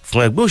lápapọ̀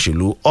fún ẹgbẹ́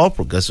òṣèlú All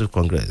Progressives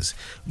Congress.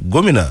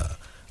 Gómìnà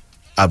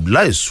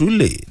Abdullahi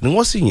Sule ni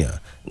wọ́n sì yàn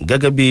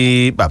gẹ́gẹ́ bí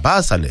bàbá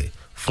àṣàlẹ̀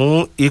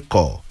fún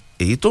ikọ̀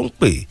èyí tó ń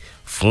pè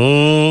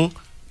fún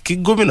kí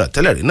gómìnà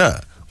tẹ́lẹ̀ rí náà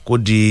kó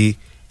di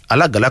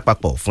alága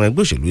lápapọ̀ fún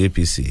ẹgbẹ́ òṣèlú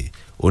APC.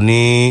 Ó ní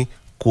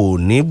kò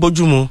ní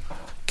bójúmu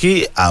kí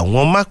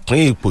àwọn má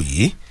pín ipò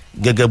yìí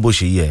gẹ́gẹ́ bó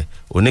ṣe yẹ.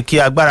 Ó ní kí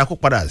agbára kó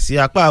padà sí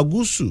apá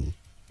gúúsù.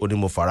 Ó ní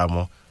mo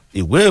faramọ́.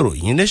 Ìwé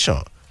ìròyìn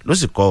Nation ló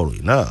sì kọ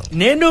ìròyìn náà.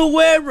 nínú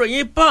ìwé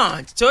ìròyìn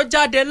Punch tó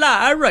jáde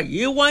láàárọ̀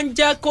yìí wọ́n ń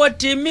jẹ́ kó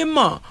di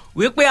mímọ̀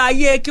wípé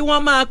ayé kí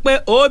wọ́n máa pe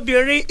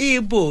obìnrin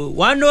ìbò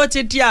wọn ló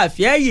ti di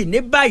àfẹ́yìn ní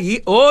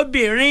báyìí.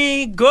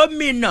 obìnrin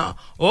gómìnà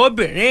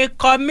obìnrin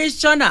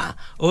kọmíṣánná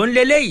òun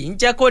lélẹ́yìí ń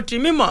jẹ́ kó di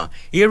mímọ̀.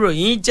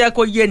 ìròyìn jẹ́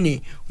kó yé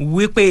ni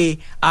wípé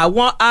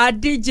àwọn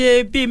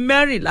adíje bíi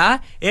 14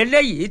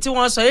 eléyìí tí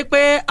wọ́n sọ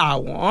pé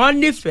àwọn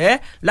nífẹ̀ẹ́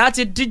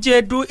láti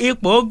díje du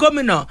ipò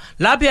gómìnà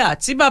lábẹ́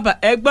àti bàbá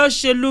ẹgbẹ́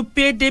òṣèlú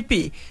PDP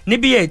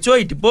níbi ètò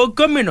ìdìbò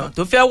gómìnà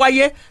tó fẹ́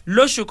wáyé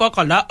lóṣù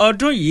kọkànlá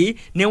ọdún yìí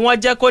ni wọ́n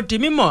jẹ́ kó di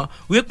mímọ̀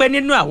wípé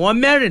nínú àwọn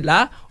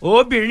 14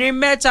 obìnrin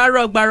 3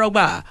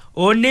 rọgbàrọgbà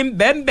òní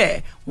bẹ́ẹ̀nbẹ́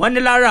wọ́n ní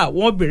lára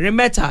àwọn obìnrin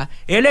 3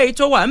 eléyìí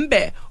tó wà ń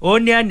bẹ̀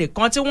òní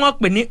ẹnìkan tí wọ́n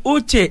pè ní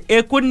Uche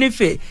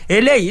Ekwunife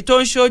eléyìí tó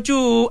ń ṣojú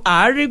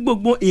àárín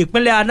gbùngbùn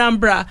ìpínlẹ̀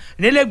Anambra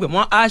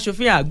nílẹ̀gbẹ̀mọ́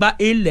aṣòfin àgbà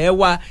ilé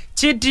wa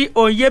Chidi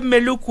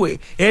Onyemelukwe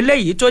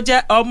eléyìí tó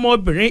jẹ́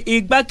ọmọbìnrin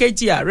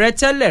igbákejì ààrẹ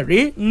tẹ́lẹ̀ rí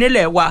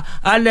nílẹ̀ wa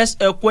Alex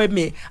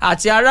Ekwemi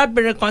àti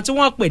arábìnrin kan tí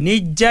wọ́n pè ní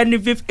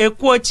Genevieve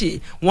Ekwochi.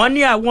 wọ́n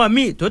ní àwọn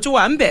míì tó tún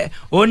wà ń bẹ̀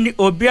òní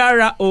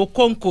Obiara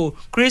Okonkwo,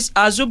 Chris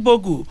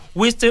Azubogu,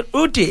 Winston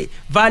Ude,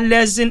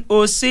 Valezin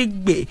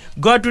Osigbe,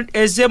 Godwin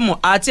Ezemo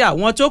àti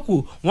àwọn tó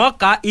kù. wọ́n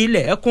ka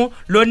ilẹ̀ ẹkún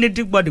lóní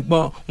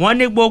dìgbọ̀dìgbọ̀n. wọ́n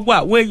ní gbogbo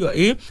àwọn èèyàn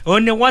yìí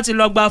òní wọ́n ti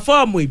lọ gba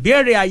fọ́ọ̀mù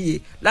ìbéèrè àyè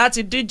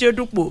láti díje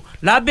dupò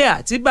lábẹ́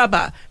àti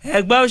bàbá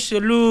ẹgbẹ́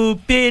òṣèlú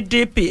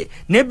PDP.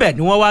 níbẹ̀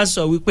ni wọ́n wá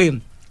sọ wípé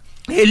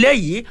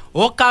eléyìí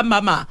ó ká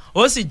màmá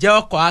ó sì jẹ́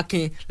ọkọ̀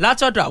akin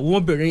látọ̀dọ̀ àwọn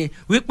obìnrin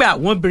wípé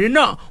àwọn obìnrin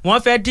náà wọ́n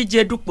fẹ́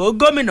díje dupò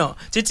gómìnà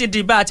títí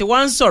di bá ti wá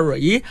ń sọ̀rọ̀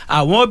yìí.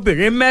 àwọn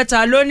obìnrin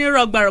 3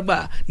 lónírọ̀gbàrọ̀gbà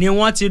ni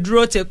wọ́n ti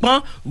dúró ti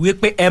pọ́n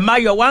wípé ẹ má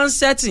yọ wá ń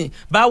sẹ́tìn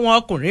báwọn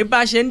ọkùnrin bá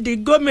ṣe ń di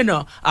gómìnà.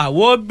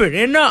 àwọn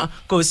obìnrin náà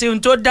kò sí ohun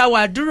tó dá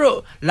wa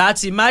dúró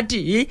láti má dì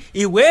í.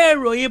 ìwé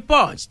ìròyìn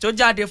Punch tó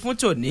jáde fún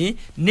tòní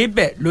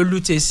níbẹ̀ ló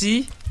lùtẹ̀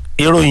sí.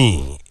 ìròyìn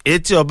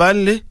etí ọba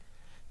ńlé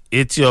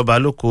etí ọba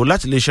lóko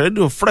láti lè ṣe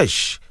rédíò Fresh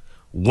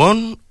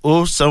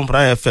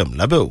 107.9 FM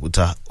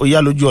lábẹ́òkúta ó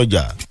yá lójú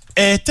ọjà.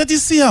 ẹ tẹ́tí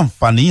sí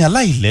àǹfààní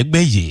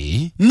aláìlẹ́gbẹ́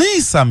yìí ní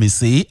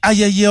ìsàmìsí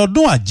ayẹyẹ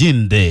ọdún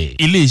àjíǹde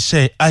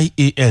iléeṣẹ́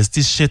IAS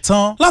ti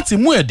ṣetán láti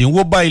mú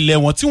ẹ̀dínwó bá ilẹ̀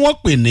wọn tí wọ́n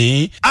pè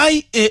ní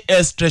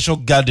IAS Treasure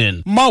Garden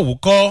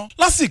máwùkọ́.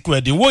 lásìkò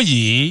ẹ̀dínwó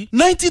yìí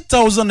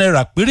 90,000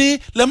 naira péré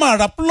lẹ máa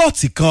ra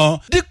plọ́ọ̀tì kan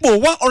dípò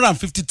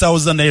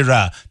 150,000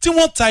 naira tí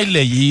wọ́n ta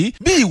ilẹ̀ yìí.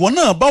 bí ìwọ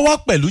náà bá wá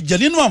pẹ̀lú jẹ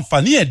nínú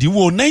àǹfààní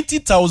ẹ̀dínwó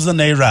 90,000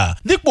 naira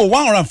dípò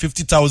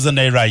 150,000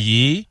 naira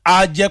yìí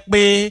á jẹ́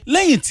pé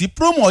lẹ́yìn tí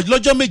promo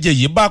lọ́jọ́ méje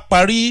yìí bá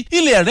parí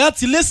ilẹ̀ rẹ̀ á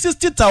ti lé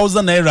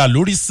 60,000 naira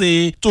lórí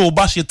ṣe tó o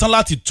bá ṣe tán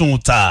láti tún un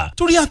ta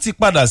torí á ti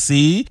padà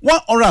sí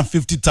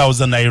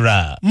 150,000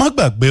 naira. má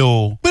gbàgbé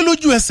o pé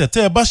lójú ẹsẹ̀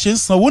tẹ́ ẹ bá ṣe ń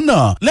sanwó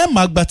náà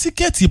lẹ́ẹ̀máa gba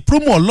tíkẹ́ẹ̀tì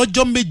promo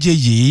ọlọ́jọ́ méje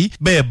yìí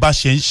bẹ́ẹ̀ bá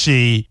ṣe ń ṣe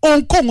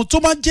ohunkóhun tó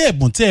bá jẹ́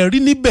ẹ̀bùn tẹ́ ẹ rí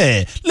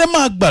níbẹ̀ lẹ́ẹ̀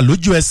máa gbà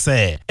lójú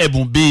ẹsẹ̀.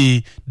 ẹ̀bùn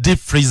bíi deep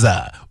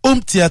freezer,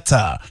 home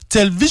theatre,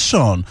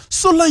 television,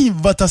 solar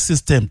inverter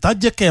system tá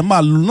jẹ́ kẹ́ ẹ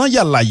máa lùnà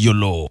yàrá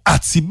yòlò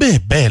àti bẹ́ẹ̀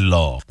bẹ́ẹ̀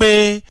lọ.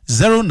 pé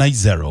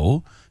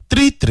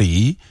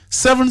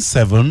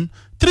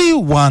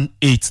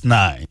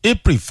 090-3377-3189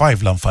 April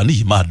 5 làǹfààní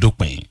yìí máa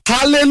dópin.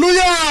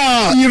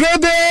 hallelujah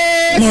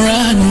ìrẹ́dẹ́.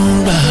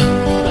 mọ̀ránù gbà.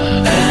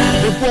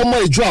 gbogbo ọmọ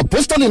ìjọ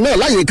apostoli náà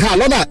láyìíká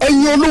lọ́nà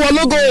ẹ̀yin olúwa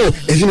lógo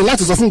èyí ni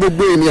láti sọ fún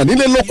gbogbo ènìyàn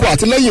nílé lóko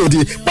àti lẹ́yìn odi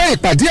pé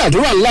ìpàdé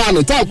àdúrà ńlá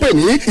ni tá à ń pè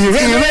ní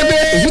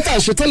ìrẹ́dẹ́ èyí tá à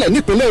ń ṣe tẹ́lẹ̀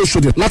nípínlẹ̀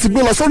Òṣòdì láti gbé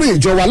lọ sórí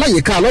ìjọ wa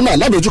láyìíká lọ́nà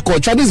ládojúkọ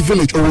Chinese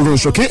village Òwòrò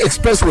Òṣòkè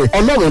expressway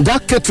ọlọ́rundá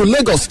Kétu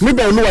Lagos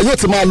níbẹ̀ olúwa yóò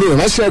ti máa lo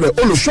ìránṣẹ́ rẹ̀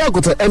olùṣọ́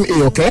àgùntàn M.A.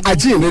 Ọ̀kẹ́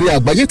ajínrere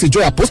àgbáyé tìjọ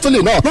apostoli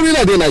náà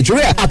lórílẹ̀‐èdè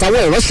Nàìjíríà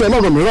àtàwọn ìránṣẹ́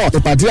ọlọ́run mìíràn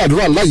ìpàdé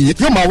àdúrà ńlá yìí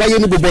yóò máa wáyé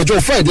ní gbogbo ọjọ́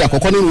Friday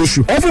àkọ́kọ́ nínú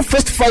oṣù every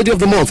first Friday of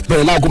the month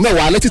bẹ̀rẹ̀ láago 10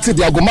 alẹ́ títí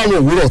di aago 5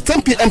 òwúrọ̀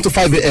 10 p.m. to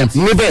 5 a.m.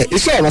 níbẹ̀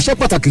iṣẹ́ ìránṣẹ́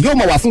pàtàkì yóò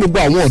máa wà fún gbogbo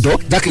àwọn ọ̀dọ́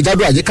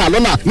jákèjádò àyíká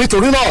lọ́nà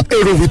nítorí náà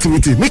èrò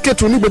wìtìwìtì ní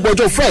Kétu ní gbogbo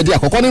ọjọ́ Friday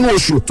àkọ́kọ́ nínú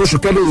oṣù tóṣù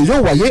kẹrin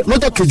yóò wáyé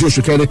lọ́jọ́ kejì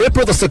oṣù kẹrin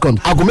April the 2nd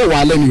aago 10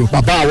 alẹ́ ni o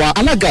bàbá wa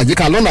alága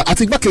àyíká lọ́nà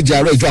àti igbákejì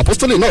ààrẹ ìjọ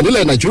apostoli náà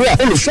nílẹ̀ Nàìjíríà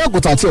olùṣọ́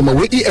àgùntàn àti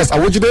ọ̀mọ̀wé E.S.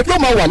 Awójídé yóò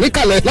máa wà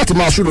níkàlẹ̀ láti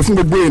máa ṣúlò fún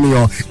gbogbo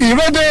ènìyàn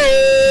ìrẹ́dẹ́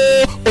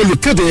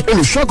olùkéde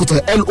olùṣọ́ àgùntàn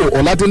L.O.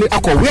 Ọládélé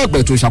akọ̀wé àgbà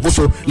ètò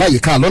ìṣàkóso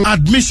láyìíká lọ́nà.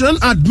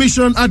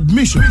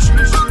 admission.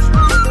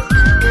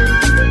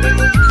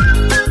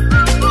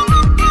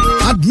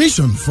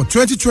 Admission for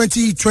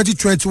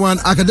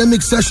 2020-2021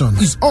 academic session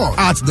is on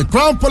at the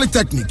Crown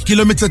Polytechnic,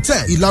 Kilometer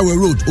 10, Ilawe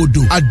Road,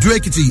 Odo,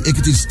 Ado-Ekiti,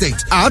 Ekiti State,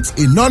 at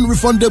a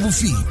non-refundable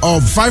fee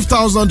of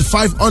 5,500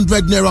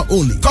 naira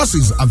only.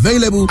 Courses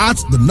available at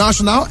the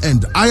National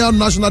and Higher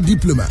National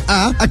Diploma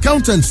are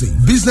Accountancy,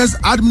 Business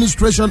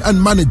Administration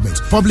and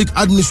Management, Public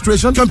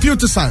Administration,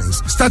 Computer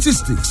Science,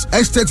 Statistics,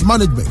 Estate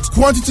Management,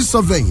 Quantity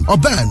Surveying,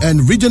 Urban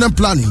and Regional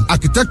Planning,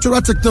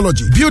 Architectural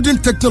Technology, Building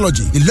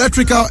Technology,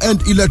 Electrical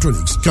and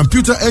Electronics,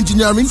 Computer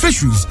Engineering,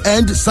 Fisheries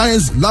and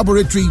Science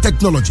Laboratory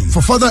Technology.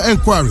 For further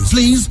enquiries,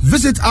 please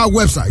visit our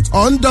website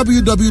on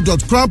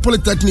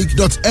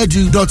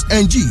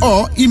www.crownpolytechnic.edu.ng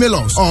or email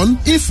us on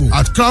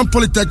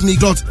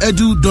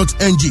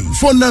info@crownpolytechnic.edu.ng.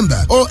 Phone number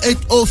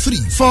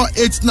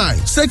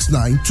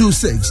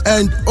 0803-489-6926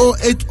 and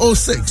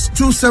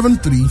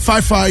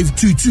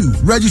 0806-273-5522.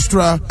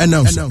 Registrar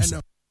announcement.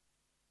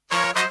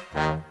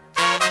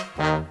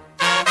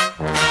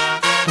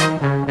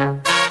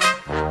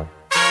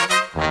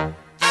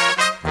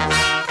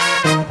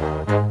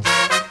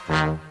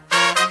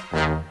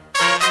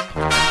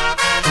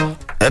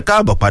 Ẹ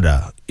káàbọ̀ padà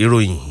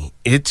ìròyìn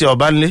etí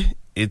ọba ńlé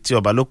etí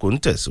ọba lóko ń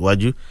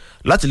tẹ̀síwájú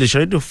láti lè ṣe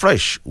rédíò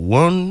fresh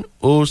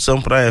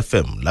 107.9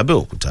 FM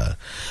lábẹ́òkúta.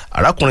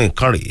 Arákùnrin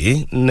kan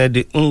rèé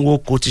Nnedi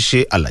Nwoko ti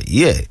ṣe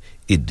àlàyé ẹ̀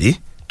ìdí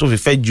tó fi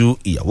fẹ́ ju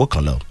ìyàwó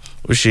kan lọ.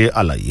 Ó ṣe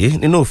àlàyé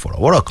nínú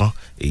ìfọ̀rọ̀wọ́rọ̀ kan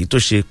èyí tó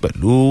ṣe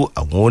pẹ̀lú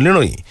àwọn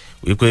oníròyìn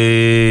wípé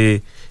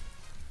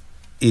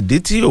ìdí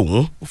tí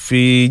òun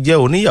fi jẹ́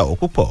oníyàwó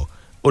púpọ̀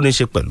ó ní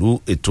ṣe pẹ̀lú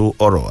ètò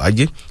ọrọ̀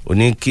ajé. Ó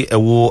ní kí ẹ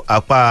wo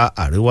apá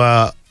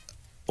àríwá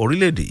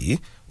orílẹ̀-èdè yìí.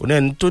 Ó ní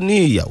ẹni tó ní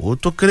ìyàwó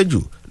tó kéré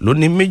jù ló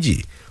ní méjì.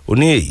 Ó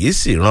ní èyí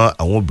sì ran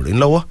àwọn obìnrin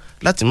lọ́wọ́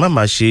láti má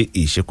máa ṣe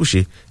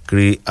ìṣekúṣe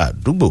kiri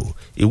àdúgbò.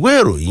 Ìwé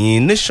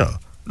ìròyìn Nation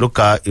ló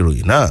ka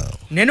ìròyìn náà.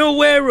 Nínú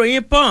ìwé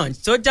ìròyìn Punch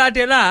tó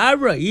jáde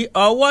láàárọ̀ yìí,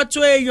 ọwọ́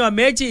tó èèyàn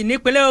méjì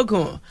nípínlẹ̀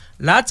Ògùn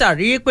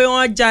látàrí pé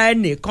wọ́n ja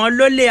ẹnìkan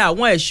lólè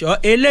àwọn ẹ̀ṣọ́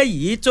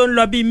eléyìí tó ń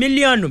lọ bíi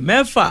mílíọ̀nù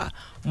 6.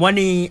 Wọ́n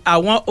ní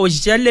àwọn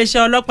òṣìṣẹ́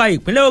iléeṣẹ́ ọlọ́pàá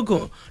ìpínlẹ̀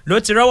Ògùn ló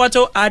ti rọ́wọ́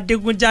tó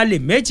adigunjalè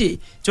méjì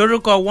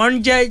torúkọ wọn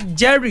ń jẹ́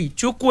Jerry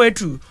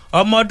Chukwuetu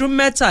ọmọ ọdún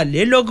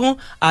 23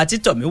 àti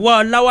Tọ̀míwá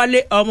Ọláwálé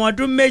ọmọ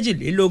ọdún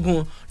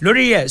 22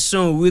 lórí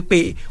ẹ̀sùn wípé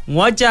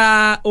wọ́n já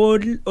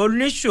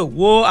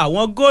oníṣòwò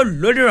àwọn góòlù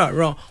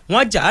lónìrànràn,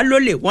 wọ́n jà á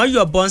lólè, wọ́n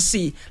yọ̀bọ̀n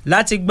sí i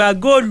láti gba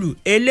góòlù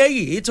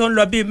eléyìí tó ń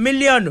lọ bíi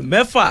mílíọ̀nù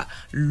 6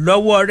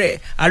 lọ́wọ́ rẹ̀.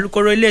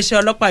 Alukoro iléeṣẹ́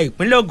ọlọ́pàá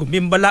ìpínlẹ̀ Ògùn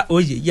Bímbọ́lá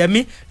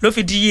Oyèyẹmí ló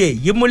fi di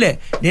èyí múlẹ̀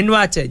nínú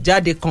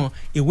àtẹ̀jáde kan.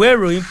 Ìwé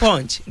ìròyìn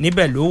Punch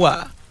níbẹ̀ ló wà.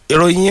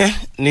 Ìròyìn yẹn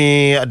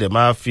ni a dẹ̀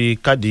máa fi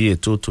káàdì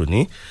ètò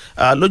tòní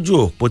lójú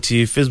òpó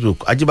ti Facebook.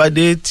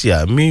 Ajíbádé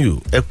Tìámíyù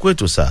ẹ kú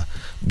ètò sà,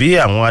 bí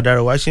àwọn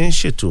adarí wa ṣe ń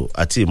ṣètò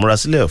àti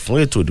ìmúrasílẹ̀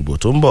fún ètò ìdìbò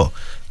tó ń bọ̀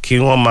kí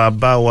wọ́n máa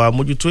bá wa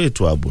mójútó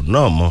ètò ààbò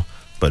náà mọ́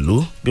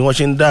pẹ̀lú bí wọ́n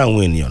ṣe ń dá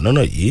àwọn ènìyàn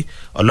lọ́nà yìí.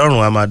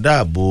 Ọlọ́run á máa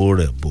dáàbò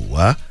rẹ̀ bò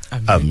wá.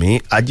 Àmín.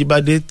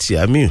 Ajíbádé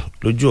Tìámíyù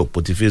lójú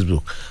òpó ti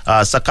Facebook.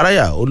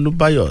 Sakaraya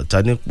Olúbáyọ̀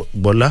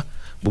Tanígbọ́lá,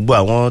 gbogbo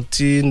àwọn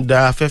tí ń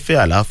da afẹ́fẹ́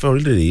àlàáfẹ́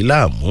orílẹ̀-èdè yìí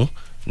láàmú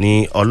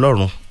ni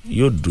Ọlọ́run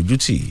yóò dojú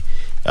tì.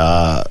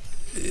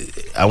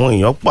 Àwọn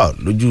èèyàn pọ̀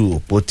lójú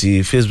òpó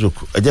ti Facebook.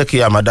 Ẹ jẹ́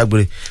kí a máa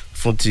dágbére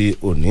fún ti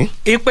òní.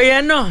 Ìpè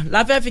yẹn náà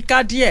la fẹ́ fi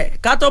ká díẹ̀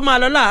ká tó máa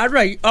lọ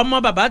láàárọ̀ yìí.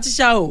 Ọmọ bàbá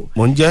tíṣà o.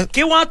 Mò ń jẹ́.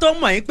 Kí wọ́n tó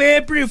mọ̀ yín pé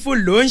April Fool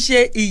ló ń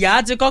ṣe,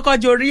 ìyá ti kọ́kọ́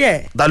jorí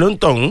ẹ̀. Ta ló ń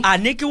tọ̀hún?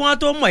 Àní kí wọ́n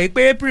tó mọ̀ yín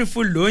pé April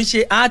Fool ló ń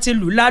ṣe, á ti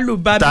lù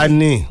lálùbábí. Ta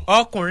ni?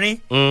 Ọkùnrin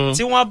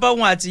tí wọ́n bọ́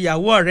wọn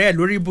àtìyàwó ọ̀rẹ́ ẹ̀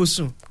lórí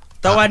ibùsùn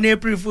tọ́wá ní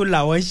April Fool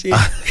làwọn ń ṣe.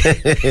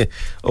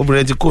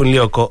 Obìnrin ti kó nílé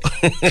ọkọ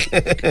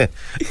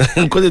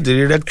kó tètè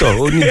rí rẹ́kítọ̀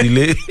ó ní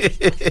ìdílé.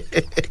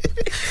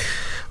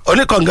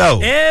 Oníkànga o.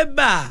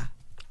 Ébà.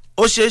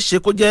 Ó ṣeé ṣe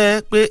kó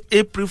jẹ́ pé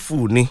April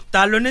Fool ni.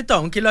 Ta ló ní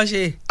tọ̀hún kí ló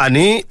ṣe?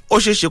 Àní ó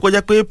ṣeé ṣe kó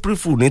jẹ́ pé April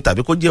Fool ni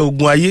tàbí kó jẹ́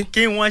ogun ayé.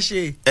 Kí wọ́n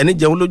ṣe? Ẹni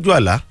jẹun lójú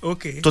àlá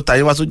tó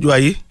tayé wá sójú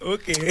ayé.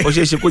 Ó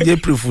ṣeé ṣe kó jẹ́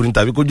April Fool ni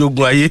tàbí kó jẹ́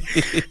ogun ayé.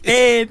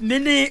 Èmi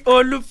ní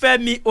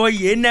Olúfẹ́mi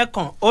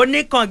Oyènẹ́kan,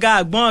 oníkànga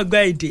àgbọ̀n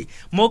ọgbẹ́ èdè,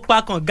 mo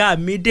pa kànga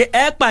mi dé,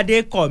 ẹ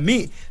pàdé kọ̀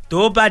mí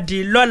tó bá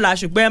di lọ́la.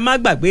 Ṣùgbọ́n ẹ má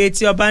gbàgbé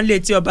tí ọba ń lé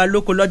tí ọba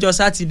lóko lọ́jọ́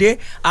Sátidé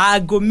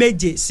aago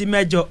 7 sí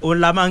 8 òun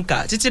la máa ń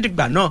kà. Títí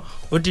dìgbà náà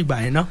ó dìgbà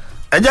yẹn náà.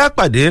 Ẹ jẹ́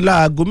pàdé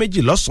láago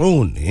 2 lọ́sàn-án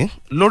òní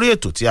lórí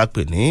ètò tí a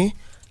pè ní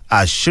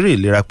àṣírí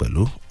ìlera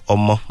pẹ̀lú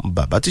ọmọ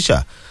bàbá tíṣà.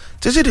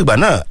 Títí dìgbà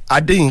náà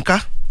Adéyínká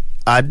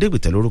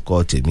Adégbìtẹ́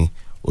lórúkọ tèmi,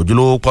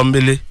 ojúlówó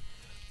pọ́nbélé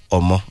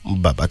ọmọ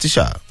bàbá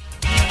tíṣà.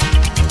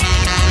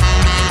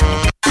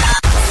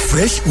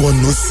 Fresh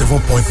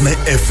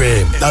 107.9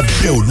 FM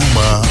lábẹ́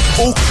Olúmọ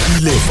ó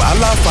kilẹ̀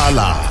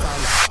fàlàfàlà.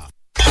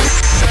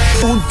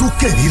 Ó ń dún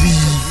kẹ̀rìírí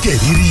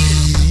kẹ̀rìírí,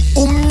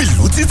 ó ń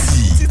mìlú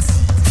títì.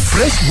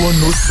 Fresh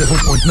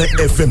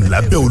 107.9 FM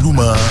lábẹ́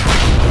Olúmọ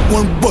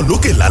wọ́n ń gbọ́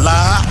lókè lálá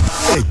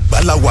Ẹ̀gbá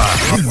la wà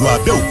nílùú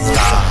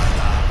Abẹ́òkúta.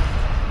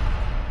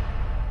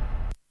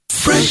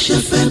 Fresh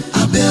FM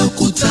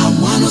Abẹ́òkúta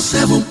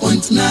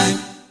 107.9.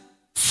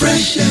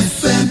 Fresh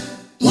FM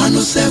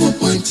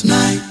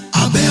 107.9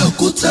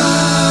 Abẹ́òkúta.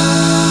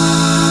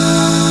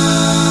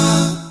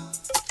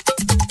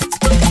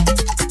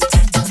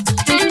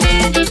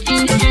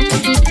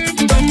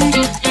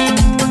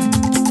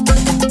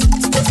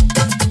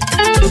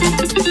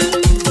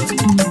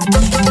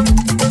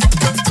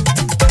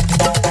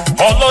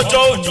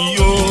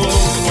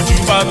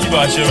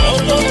 bá ṣe rán.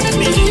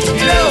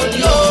 ilé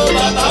òní o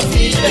bàbá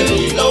fi lé mi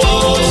lọ́wọ́.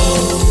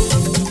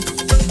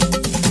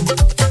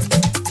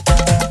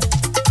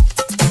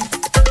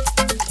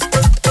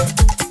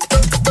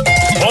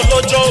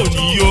 ọlọ́jọ́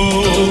òní o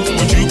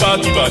ojú bá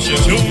kí bá ṣe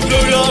rán.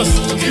 glorious.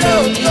 ilé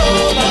òní o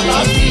bàbá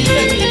fi lé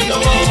mi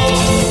lọ́wọ́.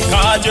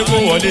 kájé kó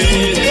wọlé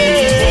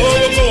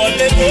kó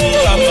wọlé kó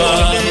bàbá.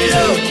 ilé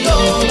òní o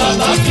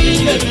bàbá fi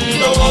lé mi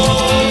lọ́wọ́.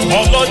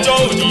 ọlọ́jọ́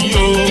òní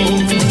o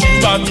ojú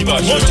bá kí bá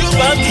ṣe rán. ojú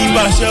bá kí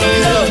bá ṣe rán.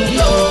 ilé òní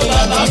o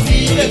bàbá fi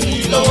lé mi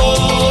lọ́wọ́.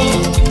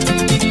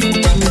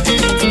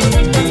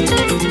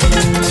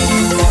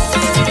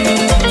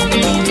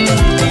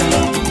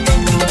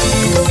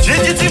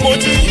 jíjí tí mo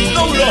jí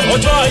lówùrọ̀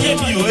ọjọ́ ayé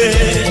mi ò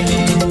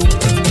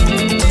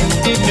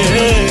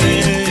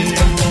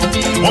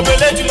mo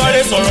bẹ̀lẹ́ tí máa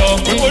rẹ sọ̀rọ̀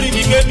pé kórì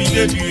mi gbé mi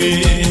débi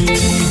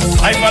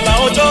àìfàlà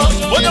ọjọ́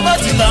bọ́jọ́ bá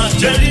ti là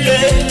jẹ́ ríre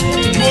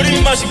ju orí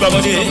má ṣe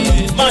gbàgbọ́dé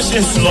má ṣe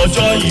sùn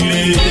lọ́jọ́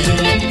ire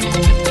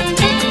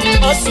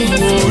má sùn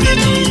orí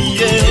mi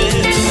yé.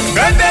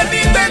 bẹ́ẹ̀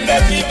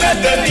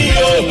mi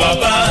yóò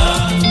bàbá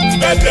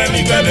bẹ́ẹ̀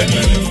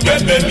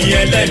mi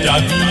ẹlẹ́dàá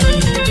mi.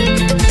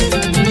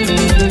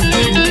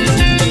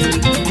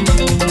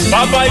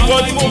 bàbá ìwọ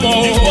ni mo mọ̀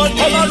ọ́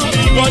ọlọ́run mi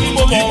ìwọ ni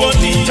mo mọ̀ ọ́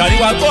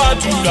ìjàríwá tó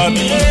àdúrà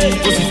mi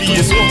kó sì fi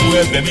yé sóhun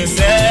ẹ̀bẹ̀ mi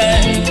sẹ́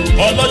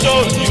ọlọ́jọ́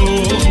òní o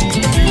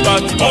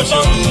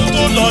ọlọ́run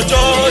tó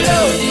lọ́jọ́ ilé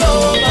òní o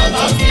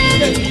bàbá fi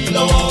lé mi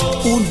lọ́wọ́.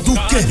 ó ń dún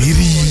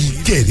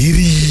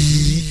kẹ̀rìírí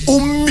ó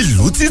ń mì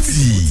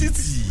lótìtì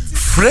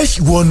Fresh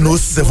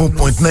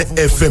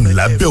 107.9 FM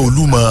lábẹ́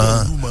Olúmọ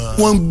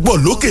wọ́n ń gbọ́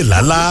lókè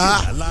lálá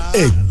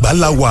Ẹ̀gbá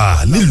la wà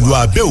nílùú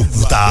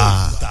Abẹ́òkúta.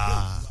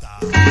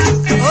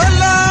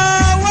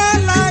 olówó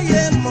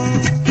láyé mọ́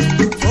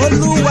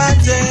olúwa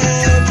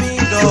tẹ̀mí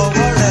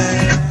dọ̀wọ́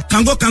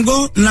rẹ̀. kango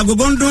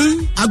ńlágogo ń dún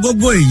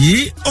agogo èyí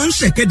ó ń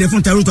ṣèkéde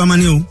fún tẹrútọmọ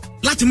ni o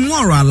láti mú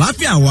ọ̀rọ̀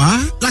àlàáfíà wá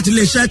láti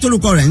iléeṣẹ́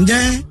tórúkọ rẹ̀ ń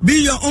jẹ́ Be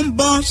Your Own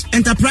Boss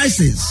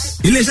Enterprises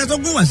iléeṣẹ́ tó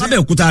gún wá sábẹ́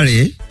òkúta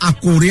rèé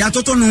àkòrí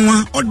atótónu wọn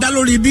ó dá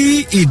lórí bí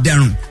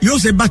ìdẹ̀rùn yóò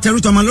ṣe bá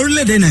tẹrútọmọ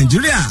lórílẹ̀‐èdè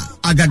Nàìjíríà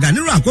àgàgà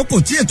nírú àkókò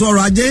tí ètò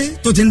ọrọ̀ ajé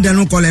tó ti ń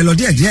dẹnu kọlẹ̀ lọ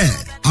díẹ̀díẹ̀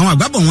àwọn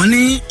àgbàbọ̀ wọn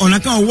ní ọ̀nà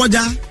kan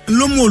ọwọ́jà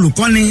ló mú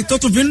olùkọ́ni tó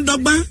tún fi ń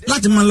dọ́gbọ́n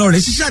láti máa lọ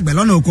rẹ̀ ṣiṣẹ́ àgbẹ̀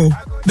lọ́nà oko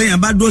bẹ́ẹ̀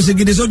bá dúró ṣe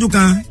gidi sójú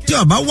kan tí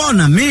ó bá wá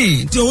ọ̀nà míì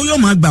tí owó yóò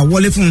máa gbà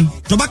wọlé fún un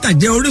tó bá kàn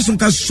jẹ́ orísun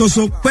kan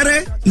ṣoṣo péré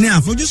ni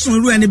àfojúsùn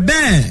irú ẹni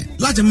bẹ́ẹ̀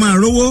láti máa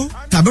rówó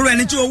tàbí irú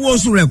ẹni tí owó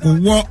oṣù rẹ̀ kò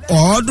wọ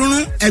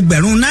ọ̀ọ́dúnrún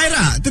ẹgbẹ̀rún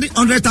náírà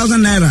 300,000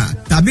 naira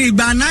tàbí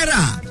igba náírà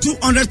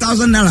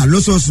 200,000 naira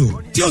lóṣooṣù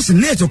tí ó sì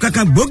ní ètò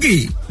kankan gbòógì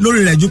lórí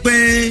rẹ̀ ju pé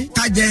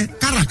kájẹ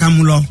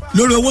káràkàmù lọ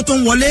lórí owó tó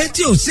ń wọlé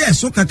tí ò sí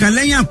ẹ̀sùn kankan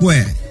lẹ́yìn àpò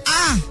ẹ̀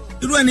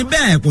irú ẹni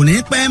bẹ́ẹ̀ kò ní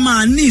pẹ́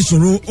máa ní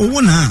ìṣòro owó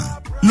náà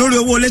lórí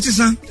owó ilé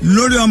sísan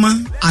lórí ọmọ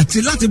àti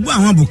láti bọ́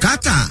àwọn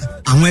bùkátà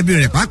àwọn ẹbí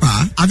rẹ̀ pàápàá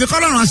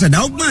àfikọ́lọ́run àṣẹ̀dá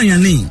ó gbọ́n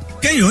èèyàn ni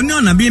kéèyàn ó ní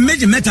ọ̀nà bíi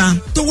méjì mẹ́ta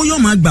tówó yóò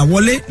máa gbà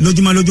wọlé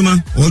lójúmọ́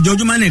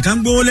ojoojúmọ́ nìkan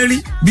gbówó lérí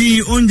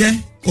bíi oúnjẹ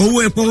owó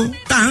epo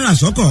tá à ń rà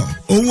sọ́kọ̀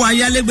owó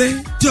ayálégbé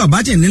tí ó bá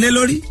ti nílé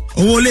lórí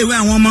owó iléèwé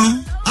àwọn ọmọ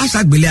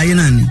àṣàgbélé ayé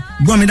náà ni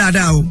gbọ́ mi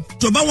dáadáa o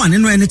tó bá wà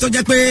nínú ẹni tó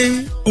jẹ́ pé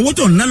owó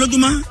tó ń ná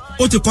lójúmọ́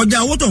ó ti kọjá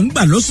owó tó ń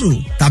gbà lóṣù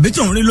tàbí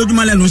tó ń rí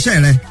lójúmọ́ lẹ́nu iṣẹ́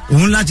rẹ̀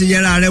òun láti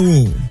yẹra rẹ̀ wò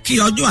kí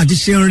ọjọ́ àti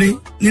ṣe ń rí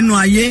nínú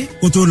ayé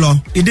kó tó lọ.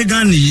 ìdí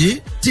gan nìyí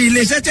tí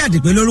iléeṣẹ́ tí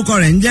àdìpẹ́ lórúkọ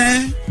rẹ̀ ń jẹ́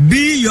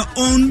Be Your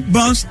Own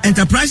Boss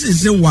Enterprises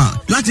ṣe wà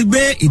láti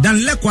gbé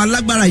ìdánilẹ́kọ̀ọ́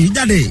alágbára yìí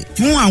jáde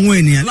fún àwọn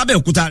ènìyàn lábẹ́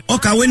òkúta. ó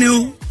kàwé ni ó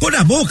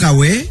kódà bó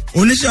kàwé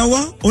oníṣẹ́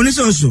ọwọ́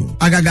oníṣẹ́ oṣù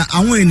àgàgà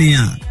àwọn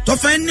ènìyàn tó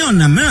fẹ́ ní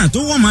ọ̀nà mìíràn tó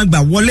wọ́n máa gbà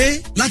wọlé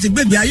láti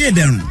gbégbé ayé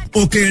ìdẹ̀rùn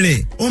òkèèrè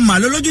ó mà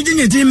lólójú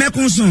jíjìn tí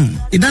mẹ́kún sùn.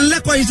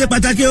 ìdánilẹ́kọ̀ọ́ yìí ṣe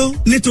pàtàkì ó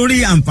nítorí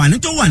àǹfààní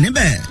tó wà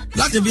níbẹ̀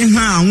láti fi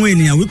hàn àwọn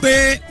ènìyàn wípé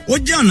ó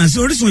jẹ́ ọ̀nà sí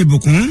orísun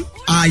ìbùkún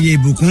ààyè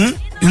ìbùkún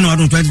nínú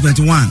ọdún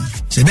 2021.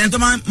 ṣèbẹ́ tó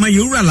máa mọ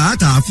ìwúrà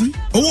làátà fún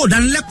owó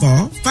ìdánilẹ́kọ̀ọ́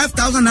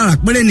 5,000 naira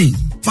péré ni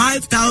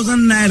 5,000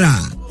 naira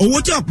owó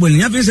tí ọ̀pọ̀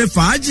ènìyàn fi ń ṣe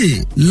fàájì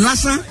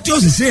lásán tí ó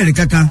sì sí èrè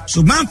kankan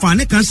ṣùgbọ́n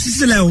àǹfààní kan ṣí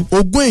sílẹ̀ o.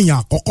 ogún èèyàn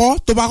àkọ́kọ́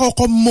tó bá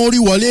kọ́kọ́ mórí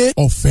wọlé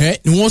ọ̀fẹ́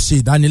ni wọ́n ṣe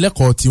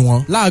ìdánilẹ́kọ̀ọ́ tiwọn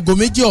láago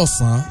 2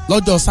 ọ̀sán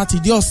lọ́jọ́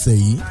sátidé ọ̀sẹ̀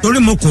yìí. torí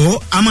mo kó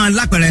a máa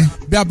lápẹ̀rẹ̀.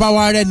 bí a bá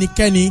wá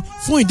rẹ́nikẹ́ni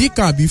fún ìdí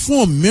kan àbí fún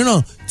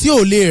òmíràn tí ò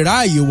lè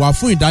ráàyè wá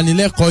fún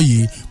ìdánilẹ́kọ̀ọ́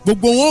yìí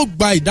gbogbo wọn ó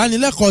gba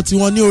ìdánilẹ́kọ̀ọ́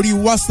tiwọn ní orí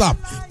WhatsApp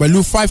pẹ̀lú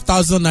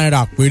 5,000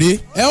 naira péré.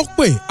 ẹ ó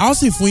pè a ó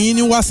sì fún yín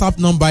ní WhatsApp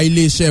nọ́mbà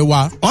iléeṣẹ́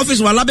wa.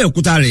 ọ́fíìsì wa lábẹ́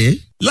òkúta rèé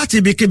láti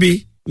ibikíbi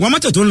wọn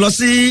mọ́tò tó ń lọ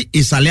sí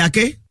ìsàlẹ̀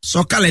Aké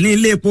sọ̀kalẹ̀ ní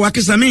ilé epo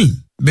Akínsánmí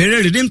béèrè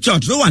Redeem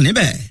Church tó wà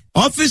níbẹ̀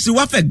ọ́fíìsì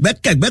wa fẹ̀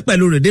gbẹ́kẹ̀gbẹ́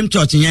pẹ̀lú Redeem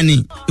Church yẹn ni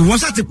ìwọ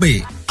sá ti pè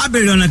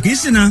abèrè ọ̀nà kì í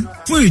ṣìnà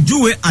fún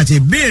ìjúwe àti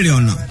ìbéèrè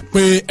ọ̀nà.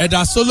 pé ẹ̀dà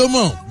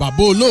Solomon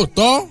bàbá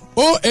olóòótọ́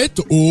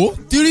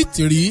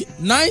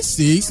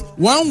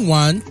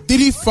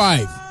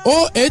 08033961135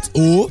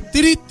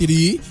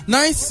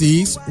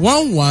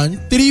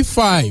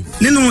 08033961135.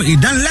 nínú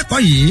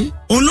ìdánilẹ́kọ̀ọ́ yìí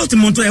òun ló ti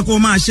mọ tó yẹ kó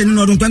máa ṣe nínú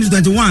ọdún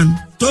 2021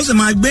 tó sì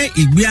máa gbé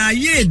ìgbé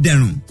ayé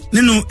ìdẹ̀rùn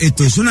nínú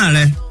ètò ìṣúná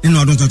rẹ nínú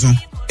ọdún tuntun.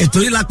 ètò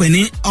yìí la pè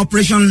ní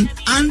Operation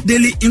and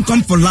Daily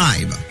Income for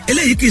Life.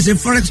 eléyìí kì í ṣe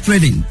forex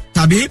trading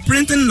tàbí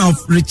printing of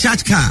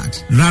recharge card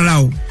rárá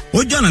o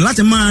ó jọ̀nà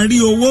láti máa rí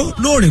owó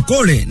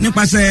lóòrèkóòrè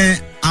nípasẹ̀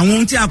àwọn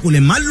ohun tí a kò lè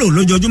má lò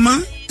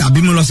lójoojúmọ́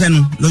tàbí mú lọ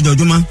sẹ́nu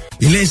lójoojúmọ́.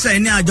 iléeṣẹ́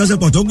ní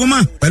àjọṣepọ̀ tó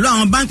gúnmọ́ pẹ̀lú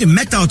àwọn báńkì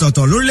mẹ́ta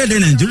ọ̀tọ̀ọ̀tọ̀ lórílẹ̀‐èdè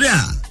nàìjíríà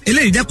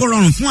eléyìí jẹ́ kó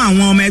rọrùn fún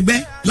àwọn ọmọ ẹgbẹ́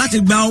láti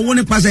gba owó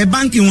nípasẹ̀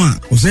báńkì wọn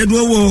kò ṣeé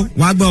dúró wo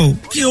wá gbọ́ o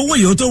kí owó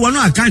yìí ó tó wọnú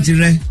àkáǹtì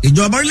rẹ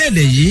ìjọba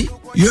orílẹ̀‐èdè yìí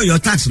yóò yọ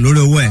tax lórí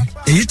owó ẹ̀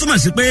èyí túmọ̀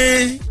sí pé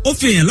ó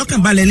fi èèyàn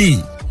lọ́kàn balẹ̀ ní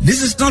this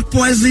is not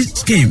poison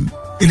scheme.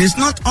 It is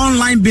not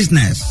online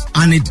business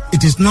and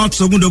it is not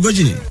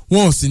sogundogoji.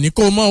 Wọn ò sì ní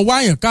kó o mọ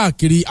wáyàn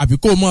káàkiri àbí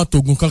kó o mọ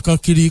tògùn kankan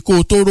kiri kó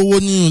o tó rówó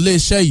nínú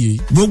iléeṣẹ́ yìí.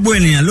 Gbogbo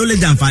ènìyàn ló lè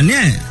jàǹfààní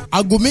ẹ̀.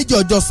 Aago méjì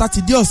ọjọ́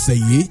Sátidé ọ̀sẹ̀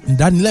yìí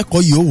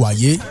ìdánilẹ́kọ̀ọ́ yìí ó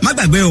wáyé. Má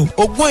gbàgbé o.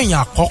 Ogún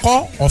èèyàn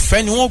àkọ́kọ́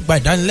ọ̀fẹ́ ni wọ́n gba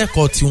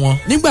ìdánilẹ́kọ̀ọ́ tiwọn.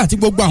 Nígbà tí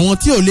gbogbo àwọn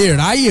tí ò lè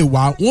ráàyè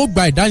wá wọ́n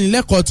gba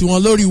ìdánilẹ́kọ̀ọ́ tiwọn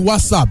lórí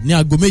WhatsApp ní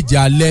aago méje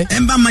alẹ́. Ẹ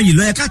ń bá máa yìí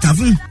lọ ẹ káàtà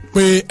fún.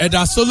 Pé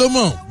Ẹ̀dà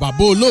Solomon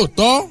bàbá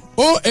olóòótọ́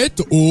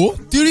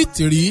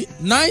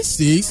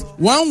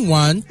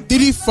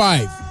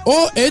 08033961135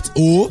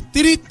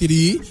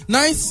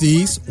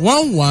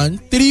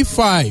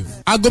 08033961135.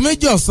 Aago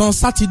méjì ọ̀sán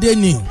Sátidé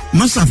ni.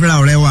 Má ṣàfihàn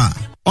ọ̀rẹ́ wa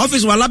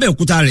ọ́fíìsì wa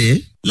lábẹ́òkúta rèé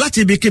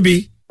láti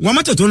ibikíbi wọ́n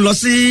mọ́tò tó ń lọ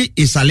sí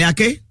ìsàlẹ̀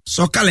Aké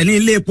sọ̀kalẹ̀ ní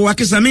ilé epo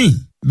Akínsánmí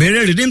béèrè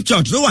Redeem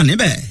Church tó wà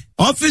níbẹ̀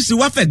ọ́fíìsì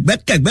wa fẹ̀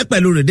gbẹ́kẹ̀gbẹ́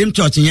pẹ̀lú Redeem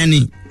Church yẹn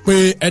ni. Pé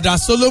Ẹ̀dà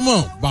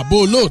Solomon bàbá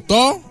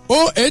olóòótọ́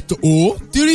 08033